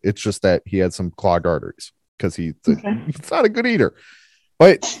good. It's just that he had some clogged arteries because he's not a good eater.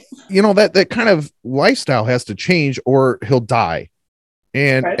 But, you know, that kind of lifestyle has to change, or he'll die.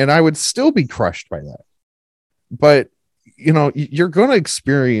 And I would still be crushed by that. But, you know, you're going to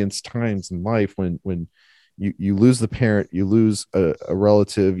experience times in life when you lose the parent, you lose a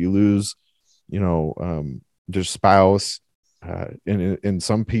relative, you lose, you know, their spouse, in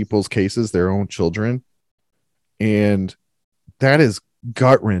some people's cases, their own children. And that is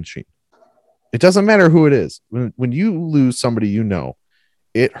gut wrenching. It doesn't matter who it is. When you lose somebody, you know,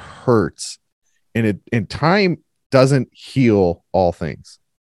 it hurts, and time doesn't heal all things.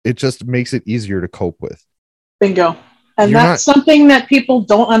 It just makes it easier to cope with. Bingo. And that's something that people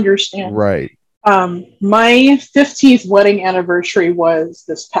don't understand. Right. My 15th wedding anniversary was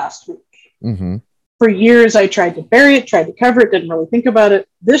this past week. Mm-hmm. For years, I tried to bury it, tried to cover it, didn't really think about it.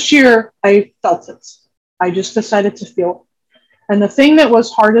 This year, I felt it. I just decided to feel it. And the thing that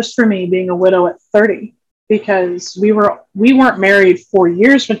was hardest for me, being a widow at 30, because we weren't married 4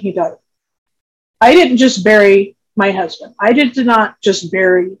 years when he died. I didn't just bury my husband. I did not just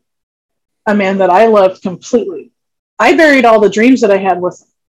bury a man that I loved completely. I buried all the dreams that I had with him.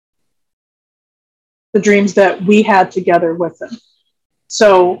 The dreams that we had together with him.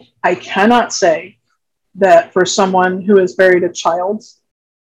 So I cannot say that for someone who has buried a child,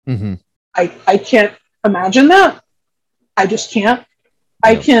 I can't imagine that. I just can't.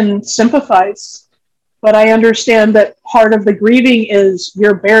 I can sympathize, but I understand that part of the grieving is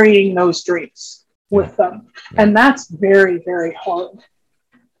you're burying those dreams with them. And that's very, very hard.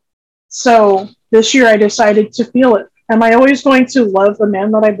 So this year I decided to feel it. Am I always going to love the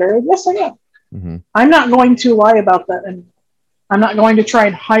man that I buried? Yes, I am. Mm-hmm. I'm not going to lie about that. And I'm not going to try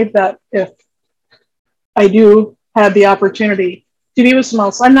and hide that if I do have the opportunity to be with someone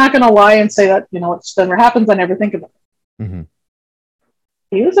else. I'm not going to lie and say that, you know, it's never happens. I never think about it. Mm-hmm.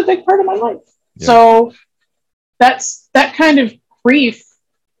 He was a big part of my life. Yeah. So that kind of grief,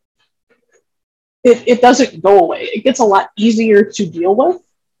 it doesn't go away. It gets a lot easier to deal with.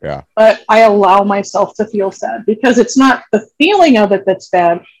 Yeah. But I allow myself to feel sad because it's not the feeling of it that's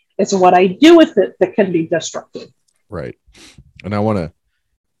bad. It's what I do with it that can be destructive. Right. And I want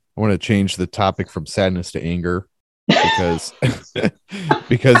to change the topic from sadness to anger because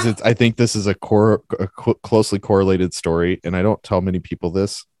I think this is a closely correlated story, and I don't tell many people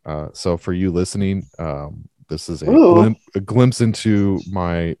this. So for you listening, this is a glimpse into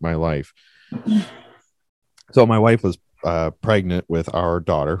my life. So my wife was pregnant with our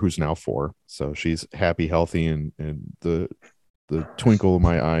daughter, who's now 4. So she's happy, healthy, and the twinkle in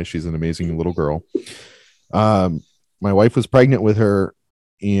my eye, she's an amazing little girl. My wife was pregnant with her,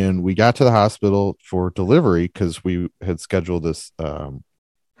 and we got to the hospital for delivery because we had scheduled this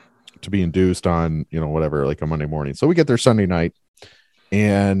to be induced on, whatever, like a Monday morning. So we get there Sunday night,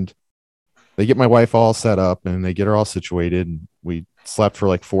 and they get my wife all set up and they get her all situated. And we slept for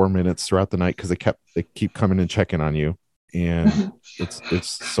like 4 minutes throughout the night because they keep coming and checking on you, and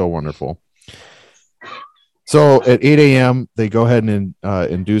it's so wonderful. So at 8 a.m. they go ahead and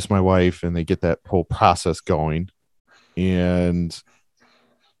induce my wife, and they get that whole process going. And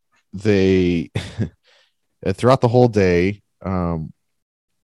they throughout the whole day, I'm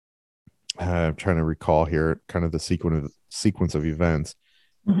trying to recall here kind of the sequence of events.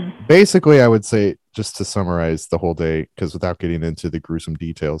 Mm-hmm. Basically, I would say, just to summarize the whole day, because without getting into the gruesome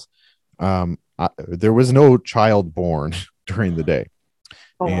details, there was no child born during the day.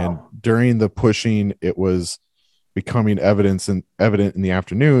 Oh, and wow. During the pushing, it was becoming evident in the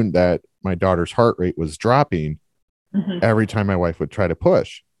afternoon that my daughter's heart rate was dropping every time my wife would try to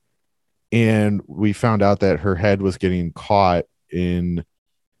push. And we found out that her head was getting caught in,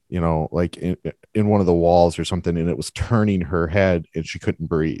 like in one of the walls or something, and it was turning her head and she couldn't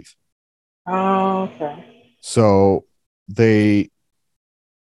breathe. Oh, okay. So they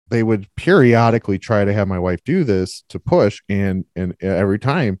would periodically try to have my wife do this to push, and every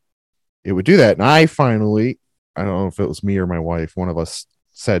time it would do that. And I finally, I don't know if it was me or my wife, one of us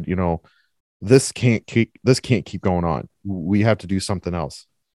said, this can't keep going on. We have to do something else.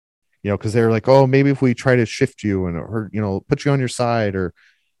 Because they're like, oh, maybe if we try to shift you or put you on your side, or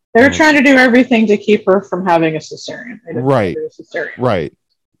they're trying to do everything to keep her from having a cesarean. Right. Right.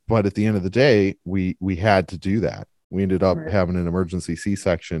 But at the end of the day, we had to do that. We ended up having an emergency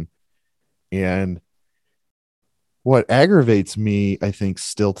C-section. And what aggravates me, I think,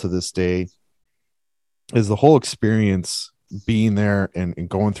 still to this day, is the whole experience being there and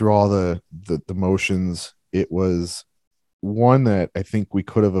going through all the motions. It was one that I think we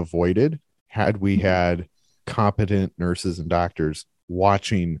could have avoided had we had competent nurses and doctors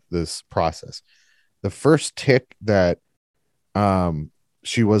watching this process. The first tick that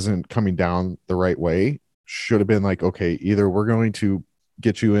she wasn't coming down the right way should have been like, okay, either we're going to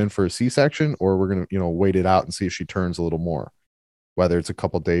get you in for a C-section, or we're going to, wait it out and see if she turns a little more, whether it's a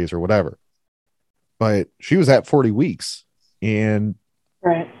couple days or whatever. But she was at 40 weeks, and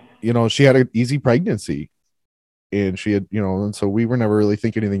she had an easy pregnancy, and she had, and so we were never really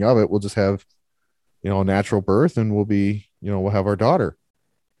thinking anything of it. We'll just have, a natural birth, and we'll be, we'll have our daughter.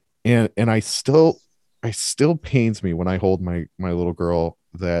 And I still pains me when I hold my little girl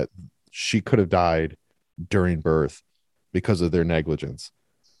that she could have died during birth because of their negligence.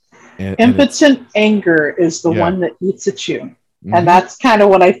 Impotent anger is the one that eats at you. Mm-hmm. And that's kind of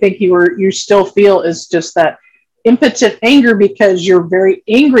what I think you still feel, is just that impotent anger, because you're very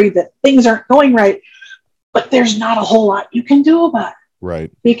angry that things aren't going right, but there's not a whole lot you can do about it.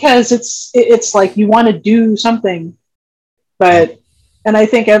 Right. Because it's like you want to do something, but, and I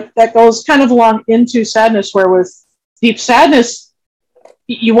think that goes kind of along into sadness, where with deep sadness,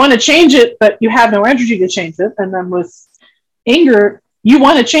 you want to change it, but you have no energy to change it. And then with anger, you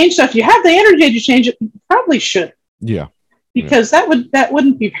want to change stuff. You have the energy to change it. You probably should. Yeah. Because that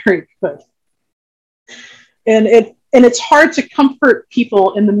wouldn't be very good. And it's hard to comfort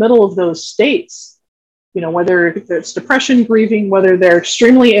people in the middle of those states, whether it's depression, grieving, whether they're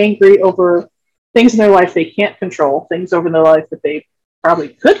extremely angry over things in their life they can't control, things over their life that they probably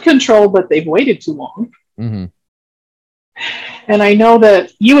could control, but they've waited too long. Mm-hmm. And I know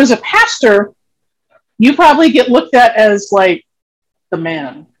that you, as a pastor, you probably get looked at as like the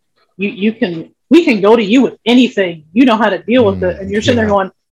man. We can go to you with anything. You know how to deal with it. And you're sitting there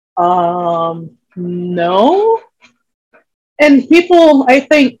going, no. And people, I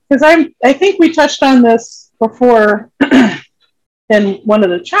think, because I think we touched on this before in one of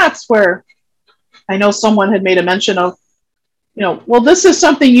the chats, where I know someone had made a mention of, well, this is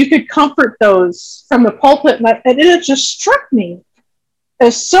something you could comfort those from the pulpit. And it just struck me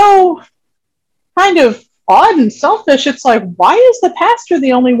as so kind of odd and selfish. It's like, why is the pastor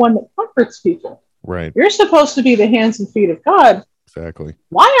the only one that comforts people? Right. You're supposed to be the hands and feet of God. Exactly.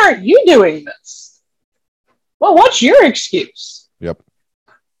 Why aren't you doing this? Well, what's your excuse? Yep.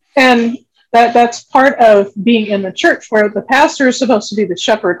 And that's part of being in the church, where the pastor is supposed to be the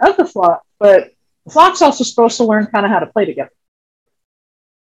shepherd of the flock, but the flock's also supposed to learn kind of how to play together.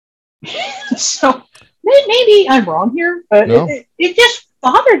 So maybe I'm wrong here, but no. it just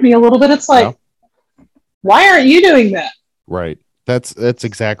bothered me a little bit. It's like, why aren't you doing that? Right. That's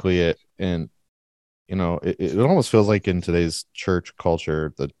exactly it. And you know, it almost feels like in today's church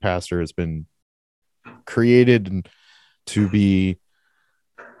culture, the pastor has been created to be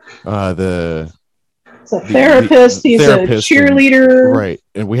the therapist. He's a cheerleader, right?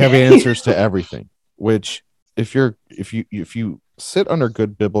 And we have answers to everything. Which, if you sit under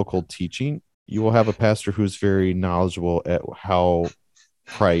good biblical teaching, you will have a pastor who's very knowledgeable at how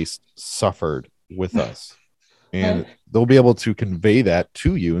Christ suffered with us, and they'll be able to convey that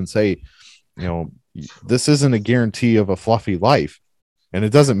to you and say, you know, this isn't a guarantee of a fluffy life, and it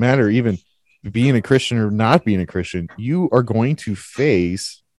doesn't matter even being a Christian or not being a Christian. You are going to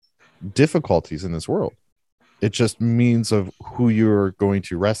face difficulties in this world. It just means of who you're going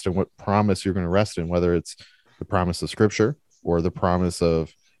to rest in, what promise you're going to rest in, whether it's the promise of Scripture or the promise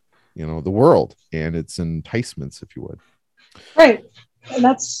of, you know, the world and its enticements, if you would. Right. And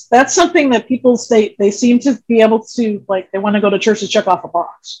that's something that people say they seem to be able to, like, they want to go to church to check off a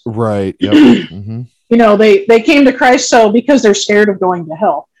box. Right. Yep. Mm-hmm. You know, they came to Christ because they're scared of going to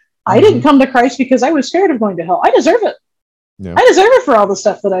hell. I didn't come to Christ because I was scared of going to hell. I deserve it. Yeah. I deserve it for all the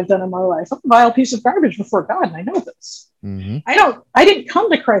stuff that I've done in my life. I'm a vile piece of garbage before God, and I know this. Mm-hmm. I didn't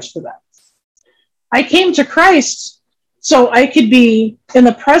come to Christ for that. I came to Christ so I could be in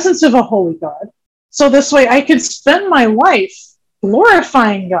the presence of a holy God. So this way I could spend my life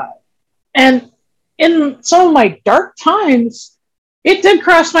glorifying God. And in some of my dark times, it did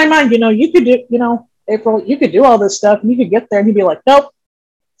cross my mind, you know, you could do, you know, April, you could do all this stuff and you could get there, and he'd be like, nope,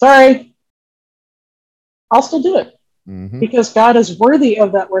 sorry, I'll still do it. Mm-hmm. Because God is worthy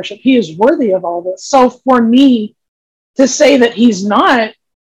of that worship. He is worthy of all this. So for me to say that he's not,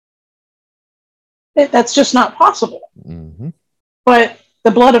 that's just not possible. Mm-hmm. But the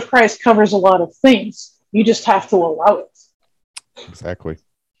blood of Christ covers a lot of things. You just have to allow it. Exactly.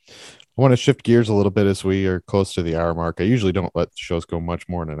 I want to shift gears a little bit as we are close to the hour mark. I usually don't let shows go much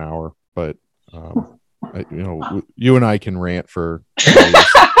more than an hour, but you know, you and I can rant for days.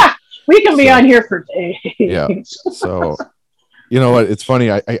 We can be on here for days. Yeah. So, you know what? It's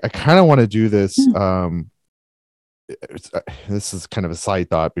funny. I kind of want to do this. This is kind of a side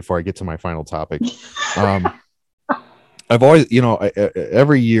thought before I get to my final topic. I've always, you know,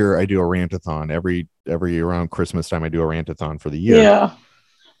 every year I do a rantathon. Every year around Christmas time, I do a rantathon for the year. Yeah.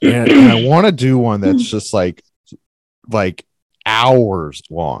 And I want to do one that's just like hours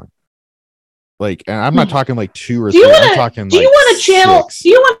long. Like, and I'm not talking like 2 or 3. I'm talking. Do you want to channel? 6. Do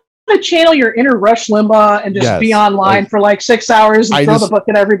you want to channel your inner Rush Limbaugh and just be online for like 6 hours and throw the book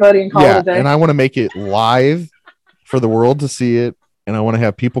at everybody and call it a day? And I want to make it live for the world to see it, and I want to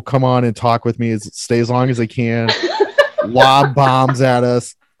have people come on and talk with me stay as long as they can, lob bombs at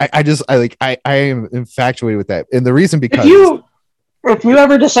us. I am infatuated with that, and the reason because if you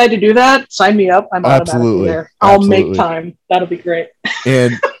ever decide to do that, sign me up. I'm absolutely there. I'll make time. That'll be great.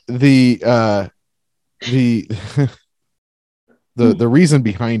 And the reason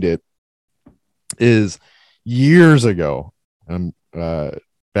behind it is years ago,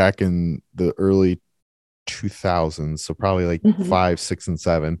 back in the early 2000s, so probably like 5, 6, and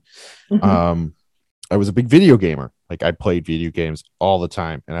 7. I was a big video gamer. Like, I played video games all the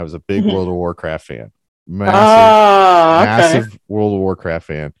time, and I was a big World of Warcraft fan. Massive World of Warcraft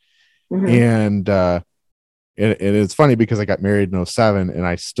fan. And it's funny because I got married in 2007, and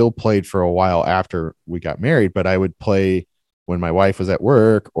I still played for a while after we got married, but I would play when my wife was at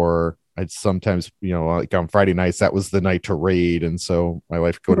work, or I'd sometimes, you know, like on Friday nights, that was the night to raid. And so my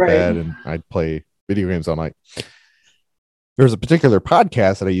wife would go to bed and I'd play video games all night. There was a particular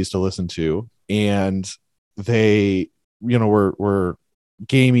podcast that I used to listen to, and they, you know, were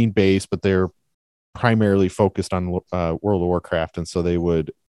gaming based, but they're primarily focused on World of Warcraft. And so they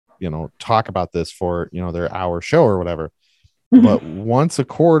would, you know, talk about this for, you know, their hour show or whatever. But once a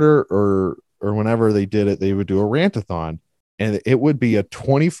quarter or whenever they did it, they would do a rantathon, and it would be a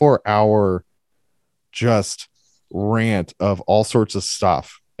 24-hour just rant of all sorts of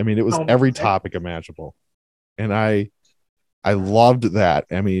stuff. I mean, it was every topic imaginable. And I loved that.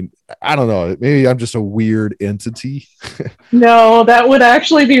 I mean, I don't know. Maybe I'm just a weird entity. No, that would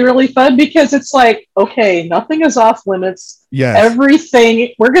actually be really fun, because it's like, okay, nothing is off limits. Yes.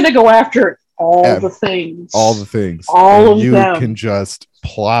 Everything, we're going to go after all the things. All the things. All and of you them. can just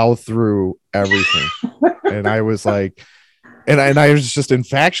plow through everything. And I was like, and I was just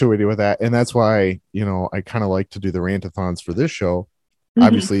infatuated with that. And that's why, you know, I kind of like to do the rantathons for this show. Mhm.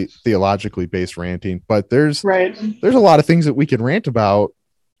 Obviously theologically based ranting, but there's Right. a lot of things that we can rant about.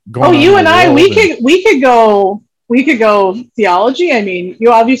 Oh, you and I, we could go theology. I mean,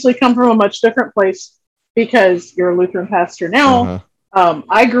 you obviously come from a much different place because you're a Lutheran pastor now.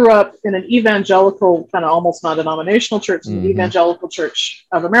 I grew up in an evangelical, kind of almost non-denominational church, in the Evangelical Church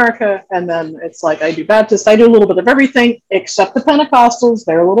of America. And then it's like, I do Baptist. I do a little bit of everything except the Pentecostals.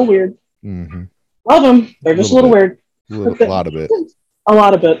 They're a little weird. Love them. They're just a little weird. A lot of it. A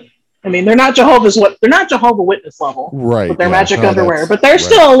lot of it. I mean, they're not Jehovah Witness level, right? With their magic underwear, but they're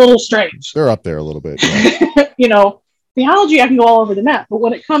still a little strange. They're up there a little bit. Yeah. You know, theology, I can go all over the map, but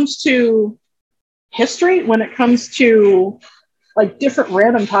when it comes to history, when it comes to like different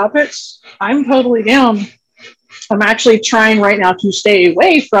random topics, I'm totally down. I'm actually trying right now to stay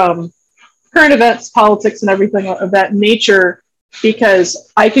away from current events, politics, and everything of that nature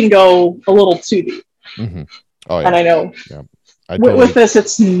because I can go a little too deep. Oh, yeah. And I know. Yeah. With this,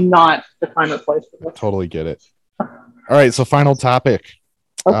 it's not the time or place for this. Totally get it. All right, so final topic.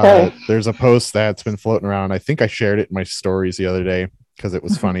 Okay. There's a post that's been floating around. I think I shared it in my stories the other day because it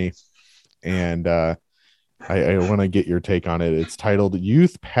was funny. And I want to get your take on it. It's titled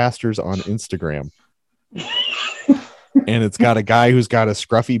Youth Pastors on Instagram. And it's got a guy who's got a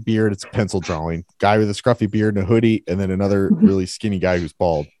scruffy beard. It's a pencil drawing. Guy with a scruffy beard and a hoodie. And then another really skinny guy who's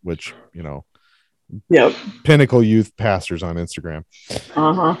bald, which, you know, pinnacle youth pastors on Instagram.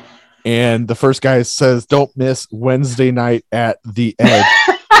 And the first guy says, "Don't miss Wednesday night at the Edge."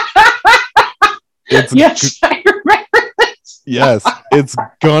 Yes, I remember this. Yes, it's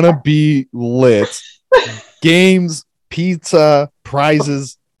gonna be lit. Games, pizza,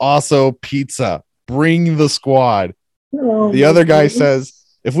 prizes, also pizza. Bring the squad. The other guy says,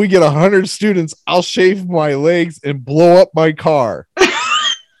 "If we get 100 students, I'll shave my legs and blow up my car."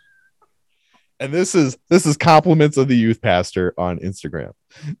 And this is compliments of the youth pastor on Instagram.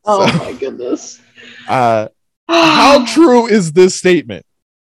 Oh my goodness. How true is this statement?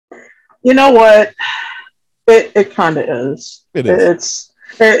 You know what? It kind of is. It is.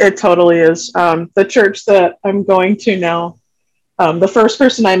 It totally is. The church that I'm going to now, the first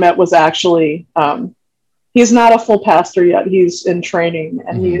person I met was actually, he's not a full pastor yet. He's in training,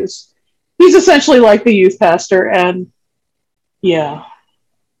 and he's essentially like the youth pastor. And yeah.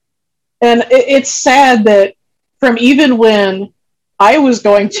 And it's sad that from even when I was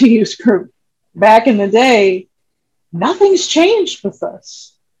going to youth group back in the day, nothing's changed with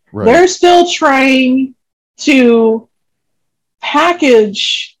us. Right. They're still trying to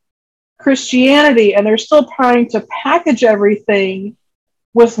package Christianity, and they're still trying to package everything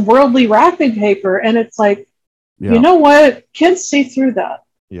with worldly wrapping paper. And it's like, you know what? Kids see through that.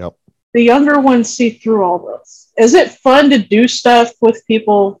 Yep. The younger ones see through all this. Is it fun to do stuff with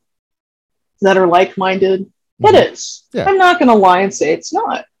people that are like-minded? It is. Yeah. I'm not going to lie and say it's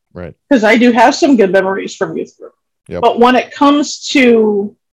not. Right. Because I do have some good memories from youth group. Yep. But when it comes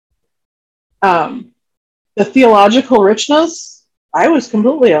to the theological richness, I was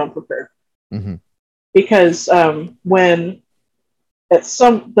completely unprepared. Because when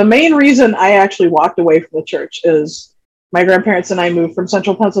the main reason I actually walked away from the church is my grandparents and I moved from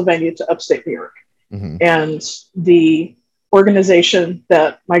central Pennsylvania to upstate New York. And the organization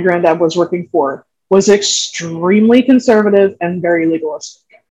that my granddad was working for was extremely conservative and very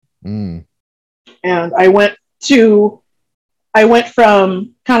legalistic. And I went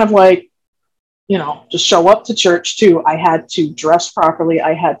from kind of like, you know, just show up to church to I had to dress properly,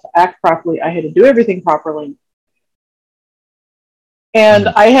 I had to act properly, I had to do everything properly. And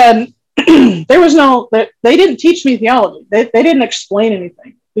I had they didn't teach me theology. They didn't explain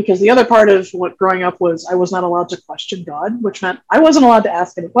anything. Because the other part of what growing up was I was not allowed to question God, which meant I wasn't allowed to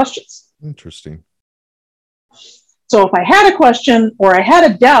ask any questions. Interesting. So if I had a question or I had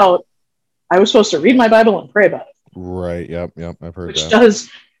a doubt, I was supposed to read my Bible and pray about it. Right. Yep. I've heard which that. Does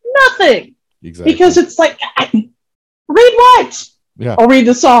nothing. Exactly. Because it's like, read what? Yeah. I'll read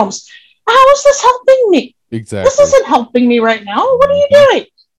the Psalms. How is this helping me? Exactly. This isn't helping me right now. What are you doing?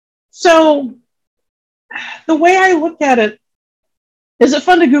 So the way I look at it, is it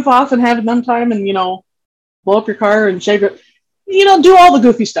fun to goof off and have a dumb time and, you know, blow up your car and shave it? You know, do all the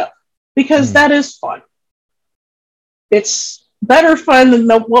goofy stuff because that is fun. It's better fun than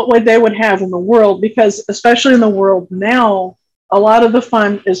what way they would have in the world because, especially in the world now, a lot of the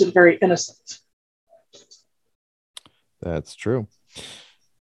fun isn't very innocent. That's true.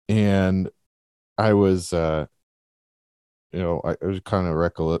 And I was, I was kind of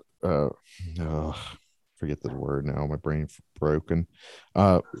forget the word now. My brain's broken.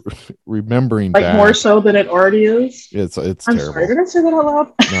 Remembering like back, more so than it already is. It's I'm terrible. sorry, did I say that out loud?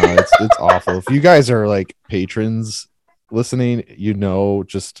 No, it's awful. If you guys are like patrons listening,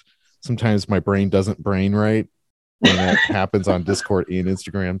 just sometimes my brain doesn't brain right when that happens on Discord and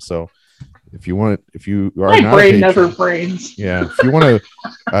Instagram. So if you are My not brain a patron, never brains. yeah, if you want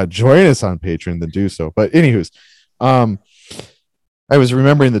to join us on Patreon, then do so. But anywho's, I was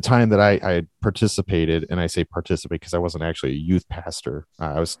remembering the time that I had participated, and I say participate because I wasn't actually a youth pastor.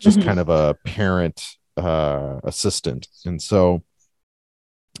 I was just kind of a parent assistant. And so,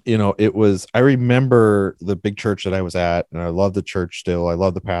 I remember the big church that I was at, and I love the church still. I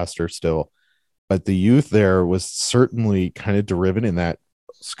love the pastor still, but the youth there was certainly kind of driven in that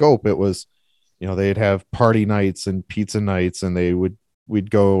scope. It was, they'd have party nights and pizza nights, and we'd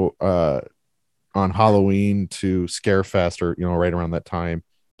go, on Halloween to Scarefest, or right around that time,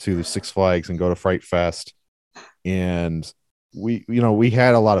 to the Six Flags and go to Fright Fest, and we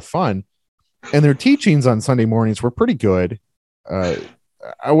had a lot of fun, and their teachings on Sunday mornings were pretty good.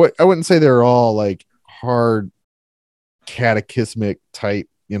 I wouldn't say they're all like hard catechismic type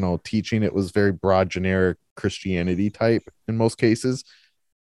teaching. It was very broad, generic Christianity type in most cases,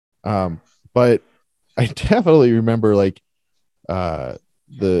 but I definitely remember like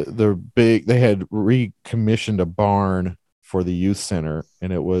they had recommissioned a barn for the youth center,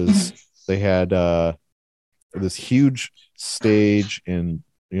 and it was they had this huge stage and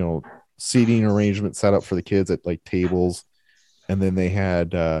seating arrangement set up for the kids at like tables, and then they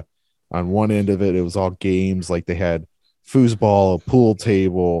had on one end of it was all games, like they had foosball, a pool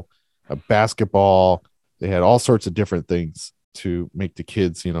table, a basketball. They had all sorts of different things to make the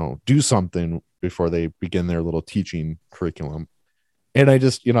kids do something before they begin their little teaching curriculum. And I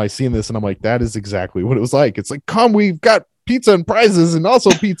just, I seen this and I'm like, that is exactly what it was like. It's like, come, we've got pizza and prizes and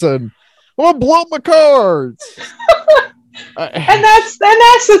also pizza, and I want to blow up my cards. And that's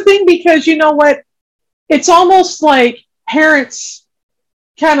the thing, because you know what? It's almost like parents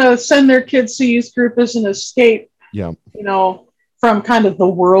kind of send their kids to youth group as an escape, from kind of the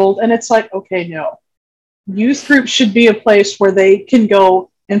world. And it's like, okay, no. Youth group should be a place where they can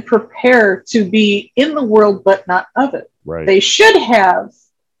go and prepare to be in the world, but not of it. Right. They should have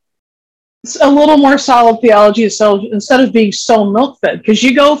a little more solid theology instead of being so milk-fed. Because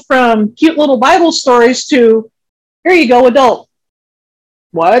you go from cute little Bible stories to, here you go, adult.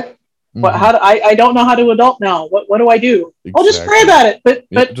 What? Mm-hmm. What? How do I don't know how to adult now. What do I do? Exactly. I'll just pray about it. But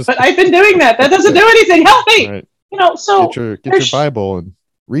I've been doing that. That doesn't do anything. Help me. Right. So get your Bible and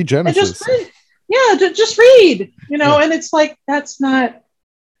read Genesis. Just read. And it's like, that's not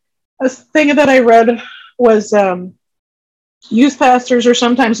a thing that I read was youth pastors are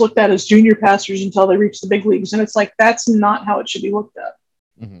sometimes looked at as junior pastors until they reach the big leagues. And it's like, that's not how it should be looked at.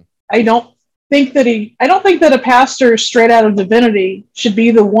 Mm-hmm. I don't think that a pastor straight out of divinity should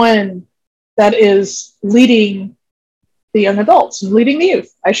be the one that is leading the young adults and leading the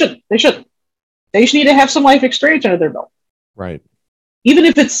youth. They shouldn't. They should need to have some life experience under their belt. Right. Even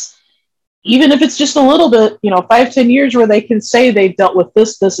if it's just a little bit, 5-10 years where they can say they've dealt with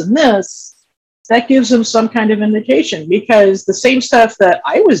this, and this, that gives them some kind of indication, because the same stuff that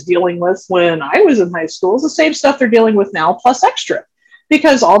I was dealing with when I was in high school is the same stuff they're dealing with now, plus extra.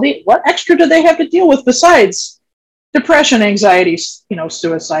 Because what extra do they have to deal with besides depression, anxiety,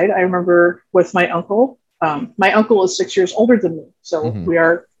 suicide? I remember with my uncle. My uncle is 6 years older than me, so we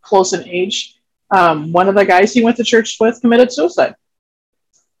are close in age. One of the guys he went to church with committed suicide.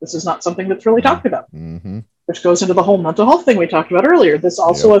 This is not something that's really talked about, which goes into the whole mental health thing we talked about earlier. This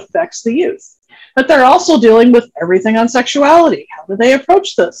also affects the youth. But they're also dealing with everything on sexuality. How do they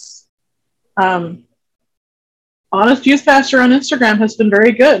approach this? Honest Youth Pastor on Instagram has been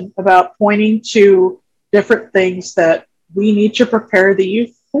very good about pointing to different things that we need to prepare the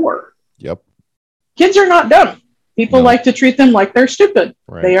youth for. Yep. Kids are not dumb. People like to treat them like they're stupid.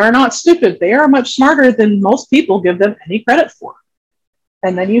 Right. They are not stupid. They are much smarter than most people give them any credit for.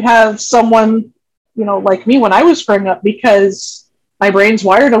 And then you have someone, like me when I was growing up, because my brain's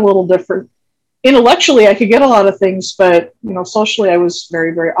wired a little different. Intellectually, I could get a lot of things, but, socially, I was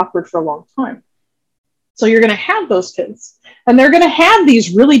very, very awkward for a long time. So you're going to have those kids, and they're going to have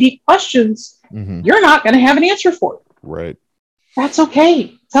these really deep questions you're not going to have an answer for. Right. That's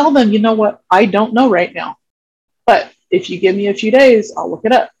okay. Tell them, you know what? I don't know right now. But if you give me a few days, I'll look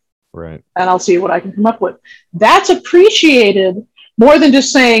it up. Right. And I'll see what I can come up with. That's appreciated more than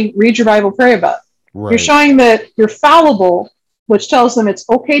just saying, read your Bible, pray about it. Right. You're showing that you're fallible, which tells them it's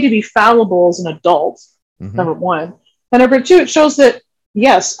okay to be fallible as an adult, number one. And number two, it shows that,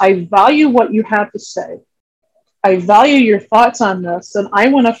 yes, I value what you have to say. I value your thoughts on this, and I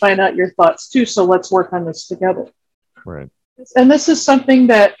want to find out your thoughts too. So let's work on this together. Right. And this is something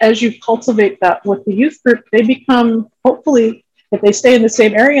that, as you cultivate that with the youth group, they become, hopefully, if they stay in the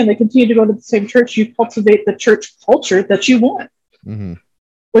same area and they continue to go to the same church, you cultivate the church culture that you want,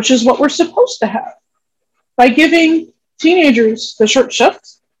 which is what we're supposed to have. By giving teenagers the short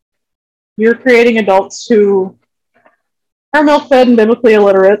shift, you're creating adults who are milk-fed and biblically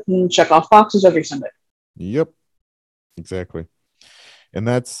illiterate and check off boxes every Sunday. Yep. Exactly. And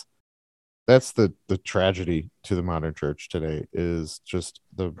that's the tragedy to the modern church today, is just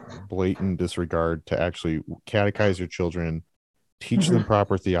the blatant disregard to actually catechize your children, teach them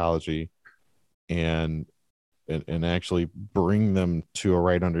proper theology, and actually bring them to a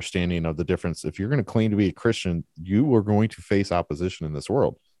right understanding of the difference. If you're going to claim to be a Christian, you are going to face opposition in this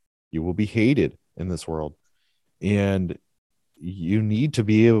world. You will be hated in this world. And you need to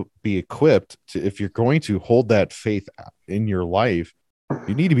be equipped to, if you're going to hold that faith in your life,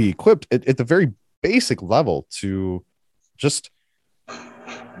 you need to be equipped at the very basic level to just,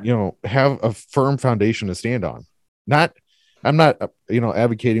 have a firm foundation to stand on. I'm not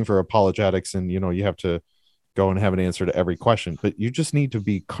advocating for apologetics and, you have to go and have an answer to every question, but you just need to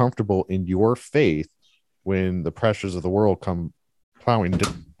be comfortable in your faith when the pressures of the world come plowing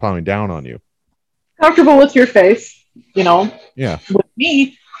down on you. Comfortable with your faith, Yeah. With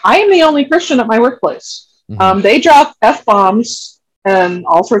me, I am the only Christian at my workplace. They drop F-bombs and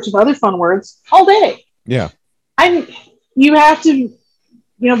all sorts of other fun words all day. Yeah. You have to,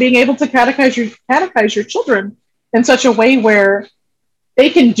 being able to catechize your children in such a way where they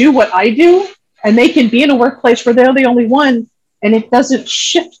can do what I do, and they can be in a workplace where they're the only one, and it doesn't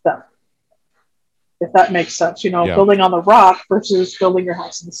shift them. If that makes sense, building on the rock versus building your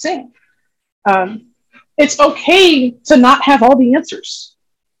house in the sand. It's okay to not have all the answers.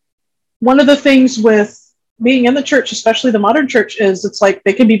 One of the things with being in the church, especially the modern church, is it's like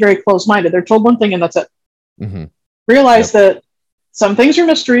they can be very closed-minded. They're told one thing and that's it. Realize that some things are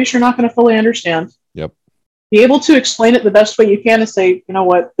mysteries you're not going to fully understand. Yep. Be able to explain it the best way you can and say, you know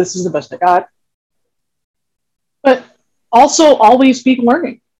what, this is the best I got. But also always be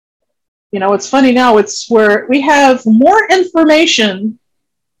learning. It's funny now, it's where we have more information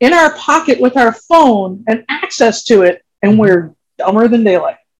in our pocket with our phone and access to it, and we're dumber than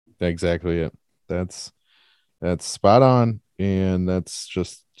daylight. Exactly it. That's spot on, and that's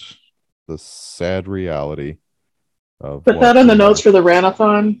just the sad reality of. Put that in the notes for the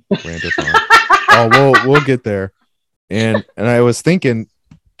Rantathon. Oh, we'll get there. And I was thinking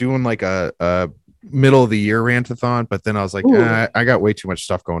doing like a middle of the year Rantathon, but then I was like, I got way too much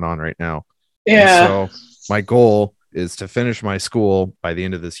stuff going on right now. Yeah. And so my goal is to finish my school by the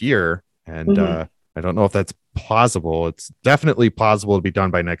end of this year, and I don't know if that's plausible. It's definitely plausible to be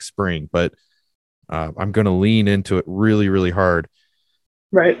done by next spring, but I'm going to lean into it really, really hard.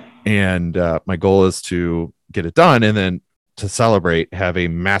 Right. And my goal is to get it done, and then to celebrate, have a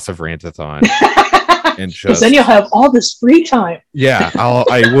massive Rantathon. And just, then you'll have all this free time. Yeah,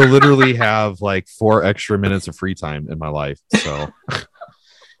 I will literally have like 4 extra minutes of free time in my life. So,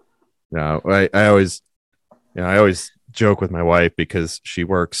 I always joke with my wife because she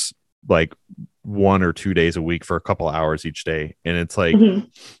works like 1 or 2 days a week for a couple hours each day, and it's like,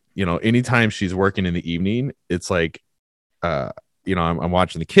 anytime she's working in the evening, it's like, I'm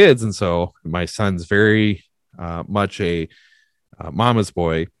watching the kids, and so my son's very much a mama's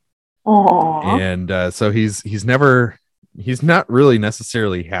boy. Aww. And so he's not really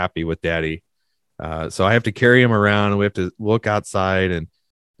necessarily happy with daddy. So I have to carry him around, and we have to look outside, and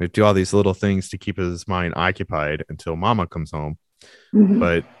we have to do all these little things to keep his mind occupied until mama comes home.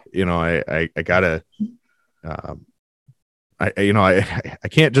 But I gotta I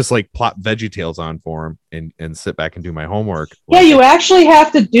can't just like plop VeggieTales on for him and sit back and do my homework. Yeah, you actually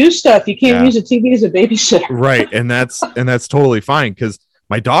have to do stuff. You can't use a TV as a babysitter. Right. And that's totally fine, because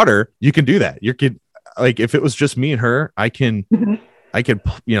my daughter, you can do that. Your kid, like if it was just me and her, I could,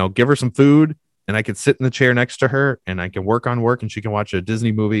 give her some food, and I could sit in the chair next to her, and I can work on work, and she can watch a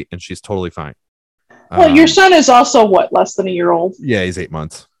Disney movie, and she's totally fine. Well, your son is also less than a year old? Yeah, he's 8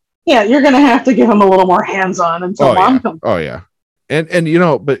 months. Yeah, you're going to have to give him a little more hands-on until mom comes. Oh yeah. And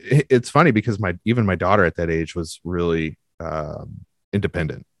but it's funny because even my daughter at that age was really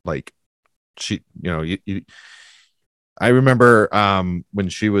independent. Like she, I remember when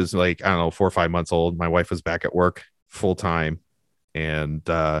she was like, I don't know, 4 or 5 months old, my wife was back at work full time. And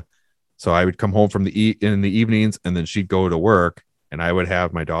so I would come home from in the evenings, and then she'd go to work, and I would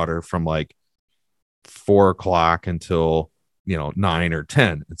have my daughter from like 4 o'clock until 9 or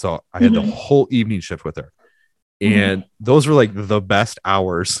 10. And so I had the whole evening shift with her, and those were like the best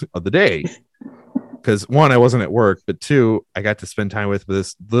hours of the day. because one, I wasn't at work, but two, I got to spend time with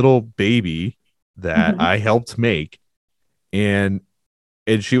this little baby that I helped make, and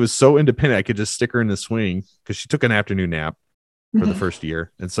she was so independent. I could just stick her in the swing because she took an afternoon nap for the first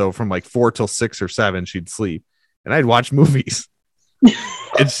year, and so from like 4 till 6 or 7, she'd sleep, and I'd watch movies.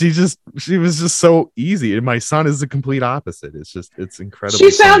 And she was just so easy. And my son is the complete opposite. It's incredible.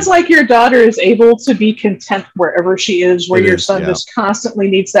 She sounds like your daughter is able to be content wherever she is, where your son just constantly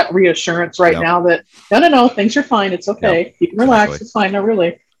needs that reassurance now that no, things are fine. It's okay. You can relax. Exactly. It's fine. No,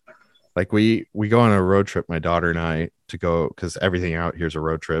 really. Like we go on a road trip, my daughter and I, to go, because everything out here is a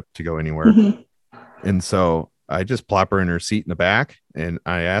road trip to go anywhere. And so I just plop her in her seat in the back, and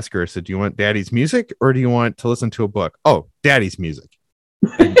I ask her, I said, do you want daddy's music or do you want to listen to a book? Oh, daddy's music.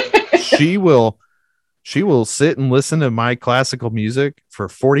 And she will sit and listen to my classical music for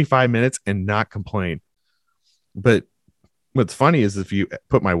 45 minutes and not complain. But what's funny is if you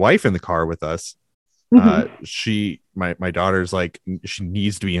put my wife in the car with us, my daughter's like, she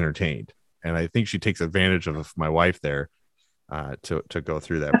needs to be entertained. And I think she takes advantage of my wife there to go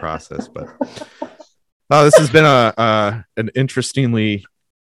through that process. But this has been an interestingly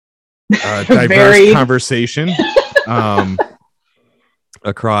diverse conversation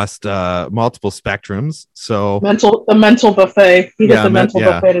across multiple spectrums. So the mental buffet. You hit the mental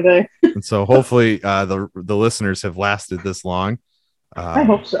buffet today. And so hopefully the listeners have lasted this long. I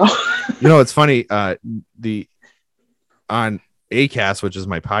hope so. It's funny. On Acast, which is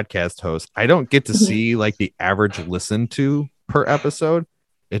my podcast host, I don't get to see like the average listen to per episode.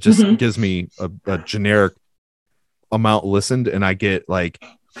 It just gives me a generic amount listened, and I get like,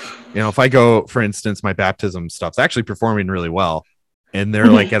 if I go, for instance, my baptism stuff's actually performing really well, and they're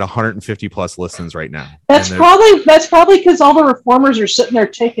like at 150 plus listens right now. That's probably because all the reformers are sitting there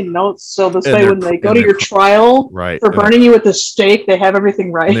taking notes, so this way when they go to your trial for burning you at the stake, they have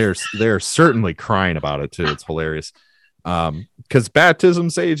everything right. They're certainly crying about it too. It's hilarious. Because baptism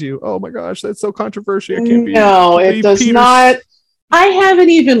saves you. Oh my gosh, that's so controversial. It does not. I haven't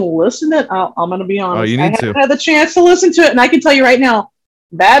even listened to it. I'm going to be honest. Oh, you need I haven't had the chance to listen to it, and I can tell you right now,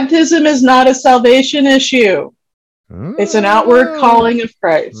 baptism is not a salvation issue. It's an outward calling of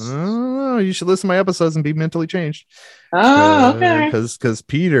Christ. Oh, you should listen to my episodes and be mentally changed. Oh, okay. Because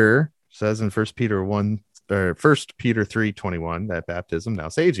Peter says in 1 Peter 3:21 that baptism now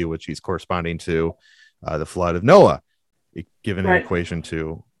saves you, which he's corresponding to the flood of Noah, given an equation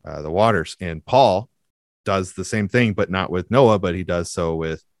to the waters. And Paul does the same thing, but not with Noah, but he does so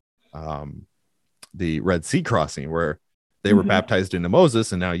with the Red Sea crossing, where they were baptized into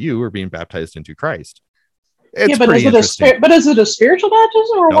Moses, and now you are being baptized into Christ. It's but is it a spiritual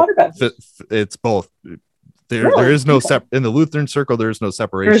baptism or a water baptism? It's both. There is no in the Lutheran circle. There is no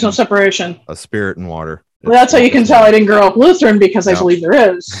separation. There is no separation. A spirit and water. Well, that's how you can tell I didn't grow up Lutheran, because I believe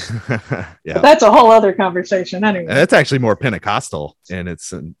there is. But that's a whole other conversation anyway. And it's actually more Pentecostal, and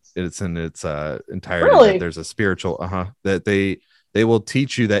it's in its entirety. Really? There's a spiritual that they will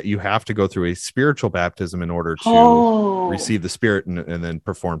teach you that you have to go through a spiritual baptism in order to receive the Spirit and then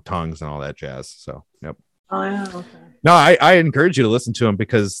perform tongues and all that jazz. So, yep. Oh, yeah, okay. No, I encourage you to listen to them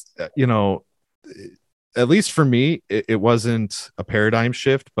because, at least for me, it wasn't a paradigm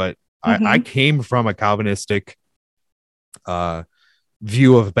shift, but I came from a Calvinistic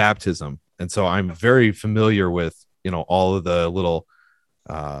view of baptism. And so I'm very familiar with, all of the little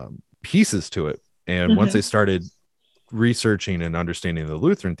pieces to it. And once I started researching and understanding the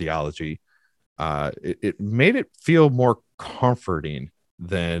Lutheran theology, it made it feel more comforting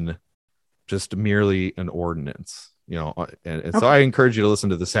than just merely an ordinance, and so I encourage you to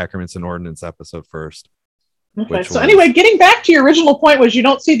listen to the Sacraments and Ordinance episode first. Okay. So anyway, getting back to your original point was you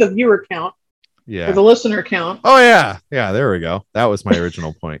don't see the viewer count. Or the listener count. Oh yeah. There we go. That was my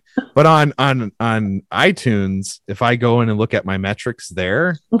original point. But on iTunes, if I go in and look at my metrics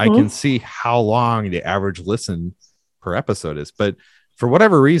there, I can see how long the average listen per episode is. But for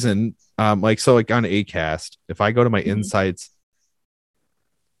whatever reason, like on Acast, if I go to my insights,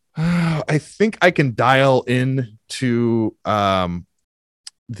 I think I can dial in to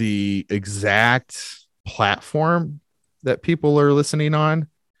the exact platform that people are listening on.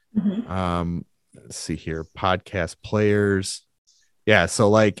 Let's see here, podcast players. Yeah, so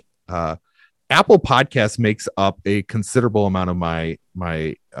like Apple Podcasts makes up a considerable amount of my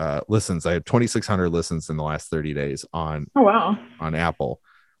listens. I have 2,600 listens in the last 30 days on Apple,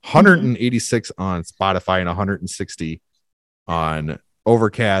 186 on Spotify, and 160 on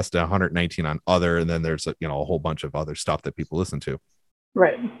Overcast, 119 on other, and then there's a whole bunch of other stuff that people listen to.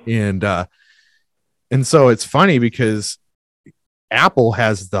 Right. And so it's funny because Apple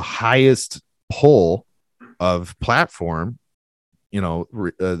has the highest pull of platform,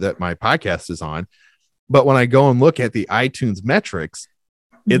 that my podcast is on, But when I go and look at the iTunes metrics,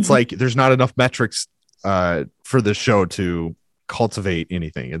 it's like there's not enough metrics for the show to cultivate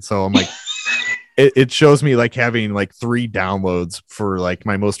anything. And so I'm like, it shows me like having like 3 downloads for like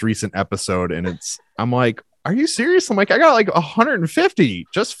my most recent episode. And I'm like, are you serious? I'm like, I got like 150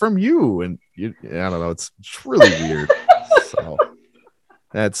 just from you. And I don't know. It's really weird. So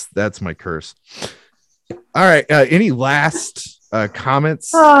that's my curse. All right. Any last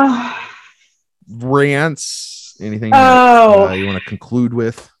comments, rants, anything you want to conclude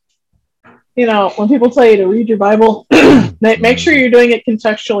with? You know, when people tell you to read your Bible, make sure you're doing it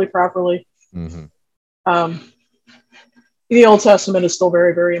contextually properly. The Old Testament is still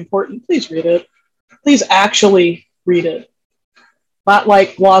very, very important. Please read it. Please actually read it. Not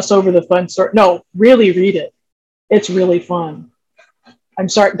like gloss over the fun story. No, really read it. It's really fun. I'm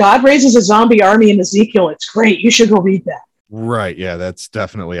sorry. God raises a zombie army in Ezekiel. It's great. You should go read that. Right. Yeah, that's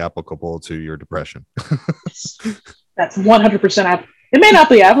definitely applicable to your depression. That's 100% It may not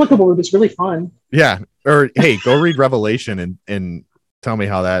be applicable, but it's really fun. Yeah. Or hey, go read Revelation and tell me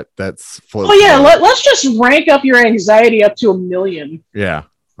how that's floating. Oh yeah, let's just rank up your anxiety up to 1 million. Yeah.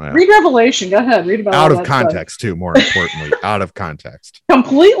 Read Revelation. Go ahead. Read about out of context stuff. Too. More importantly, out of context.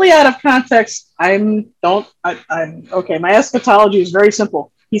 Completely out of context. I'm okay. My eschatology is very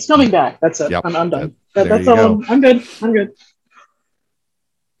simple. He's coming back. That's it. Yep. I'm done. That's all. I'm good.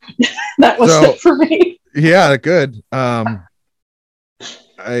 That was it for me. Yeah, good. I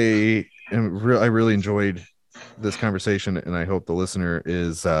really enjoyed this conversation, and I hope the listener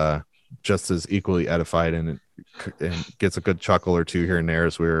is just as equally edified and gets a good chuckle or two here and there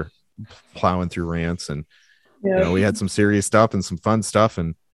as we're plowing through rants. And you know, we had some serious stuff and some fun stuff,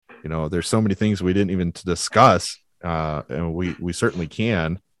 and you know, there's so many things we didn't even discuss, and we certainly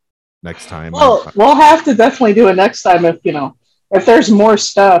can next time. Well, we'll have to definitely do it next time if there's more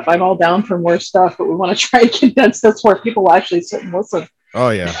stuff. I'm all down for more stuff, but we want to try and condense this where people will actually sit and listen. Oh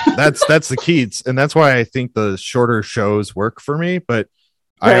yeah, that's the key, and that's why I think the shorter shows work for me. But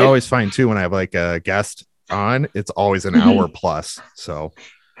right. I always find too when I have like a guest on, it's always an hour plus. So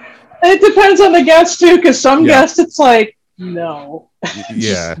it depends on the guest too, because some guests it's like no,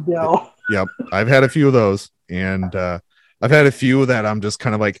 no. Yep, I've had a few of those, and I've had a few that I'm just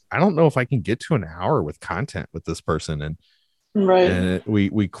kind of like, I don't know if I can get to an hour with content with this person, and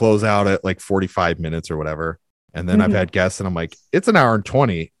we close out at like 45 minutes or whatever. And then I've had guests and I'm like, it's an hour and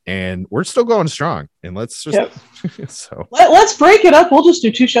 20 and we're still going strong. And let's just, so let's break it up. We'll just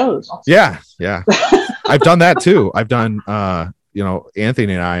do 2 shows. Yeah. I've done that too. I've done,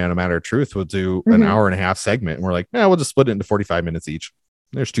 Anthony and I on A Matter of Truth will do an hour and a half segment. And we're like, we'll just split it into 45 minutes each.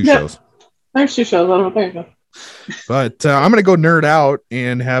 There's 2 shows. There's 2 shows. There you go. But I'm going to go nerd out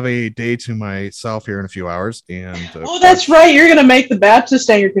and have a day to myself here in a few hours. And that's right. You're going to make the Baptist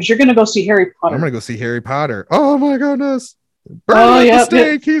anger because you're going to go see Harry Potter. I'm going to go see Harry Potter. Oh my goodness. Burn up the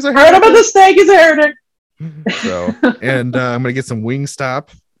steak. He's a heretic. Burn up the steak. He's a heretic. So, and I'm going to get some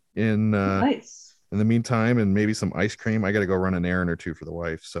Wingstop in the meantime, and maybe some ice cream. I got to go run an errand or 2 for the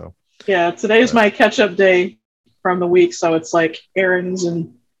wife. So yeah, today's my catch-up day from the week. So it's like errands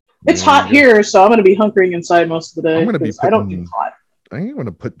and it's hot here, so I'm going to be hunkering inside most of the day. I don't get hot. I'm going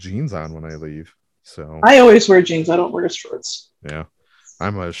to put jeans on when I leave. So I always wear jeans. I don't wear shorts. Yeah,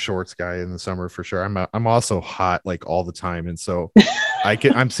 I'm a shorts guy in the summer for sure. I'm also hot like all the time, and so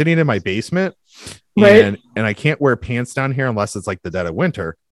I'm sitting in my basement, and I can't wear pants down here unless it's like the dead of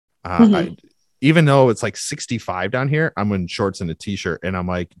winter. Even though it's like 65 down here, I'm in shorts and a t-shirt, and I'm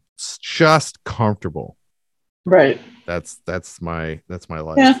like just comfortable. Right. That's my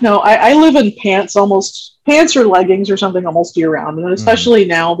life. Yeah, no, I live in pants or leggings or something almost year round. And especially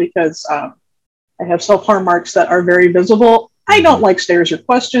now because I have self-harm marks that are very visible. I don't like stares or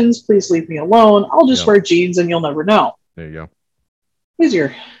questions. Please leave me alone. I'll just wear jeans and you'll never know. There you go.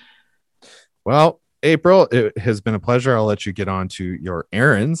 Easier. Well, April, it has been a pleasure. I'll let you get on to your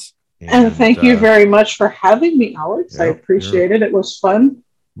errands. And thank you very much for having me, Alex. I appreciate it. It was fun.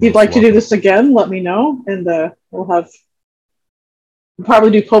 If you'd like to do this again, let me know, and we'll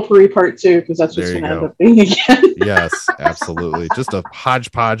probably do potpourri part 2 because that's what's going to end up being again. Yes, absolutely. Just a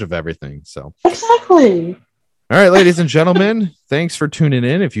hodgepodge of everything. So exactly. All right, ladies and gentlemen, thanks for tuning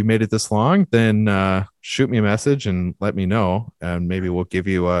in. If you made it this long, then shoot me a message and let me know, and maybe we'll give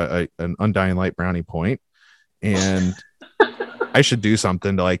you an Undying Light brownie point. And I should do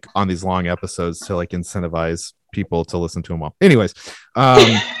something to like on these long episodes to like incentivize people to listen to them all. Anyways,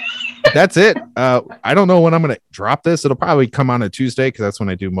 that's it. I don't know when I'm going to drop this. It'll probably come on a Tuesday because that's when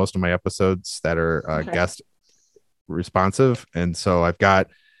I do most of my episodes that are guest responsive. And so I've got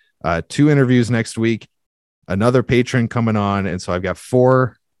 2 interviews next week, another patron coming on. And so I've got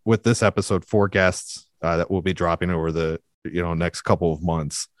 4 with this episode, 4 guests that will be dropping over the next couple of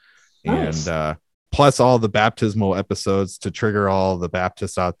months. Nice. And plus all the baptismal episodes to trigger all the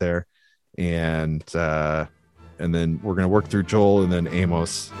Baptists out there. And then we're going to work through Joel and then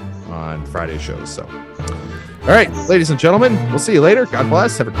Amos on Friday shows. So, all right, ladies and gentlemen, we'll see you later. God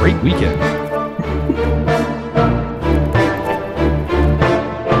bless. Have a great weekend.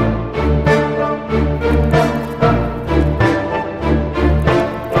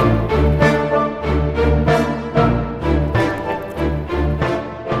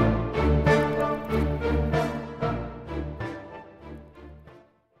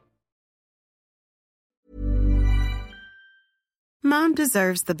 Mom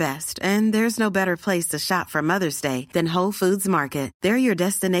deserves the best, and there's no better place to shop for Mother's Day than Whole Foods Market. They're your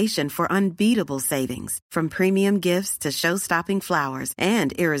destination for unbeatable savings, from premium gifts to show-stopping flowers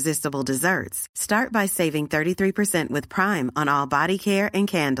and irresistible desserts. Start by saving 33% with Prime on all body care and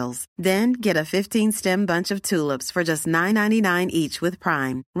candles. Then get a 15-stem bunch of tulips for just $9.99 each with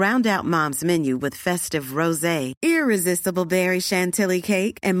Prime. Round out Mom's menu with festive rosé, irresistible berry chantilly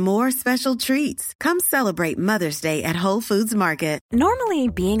cake, and more special treats. Come celebrate Mother's Day at Whole Foods Market. Normally,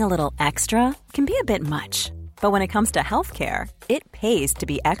 being a little extra can be a bit much, but when it comes to healthcare, it pays to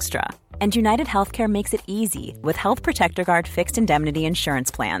be extra. And United Healthcare makes it easy with Health Protector Guard fixed indemnity insurance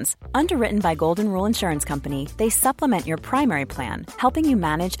plans. Underwritten by Golden Rule Insurance Company, they supplement your primary plan, helping you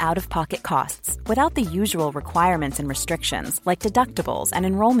manage out-of-pocket costs without the usual requirements and restrictions like deductibles and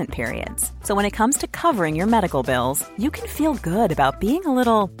enrollment periods. So when it comes to covering your medical bills, you can feel good about being a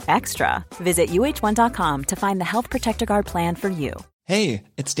little extra. Visit uh1.com to find the Health Protector Guard plan for you. Hey,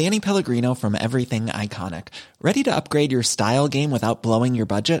 it's Danny Pellegrino from Everything Iconic. Ready to upgrade your style game without blowing your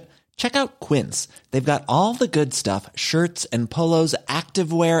budget? Check out Quince. They've got all the good stuff, shirts and polos,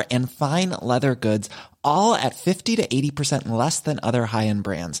 activewear, and fine leather goods, all at 50 to 80% less than other high-end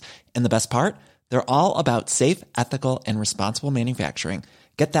brands. And the best part? They're all about safe, ethical, and responsible manufacturing.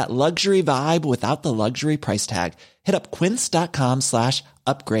 Get that luxury vibe without the luxury price tag. Hit up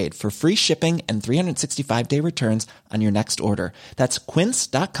quince.com/upgrade for free shipping and 365-day returns on your next order. That's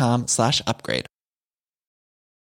quince.com/upgrade.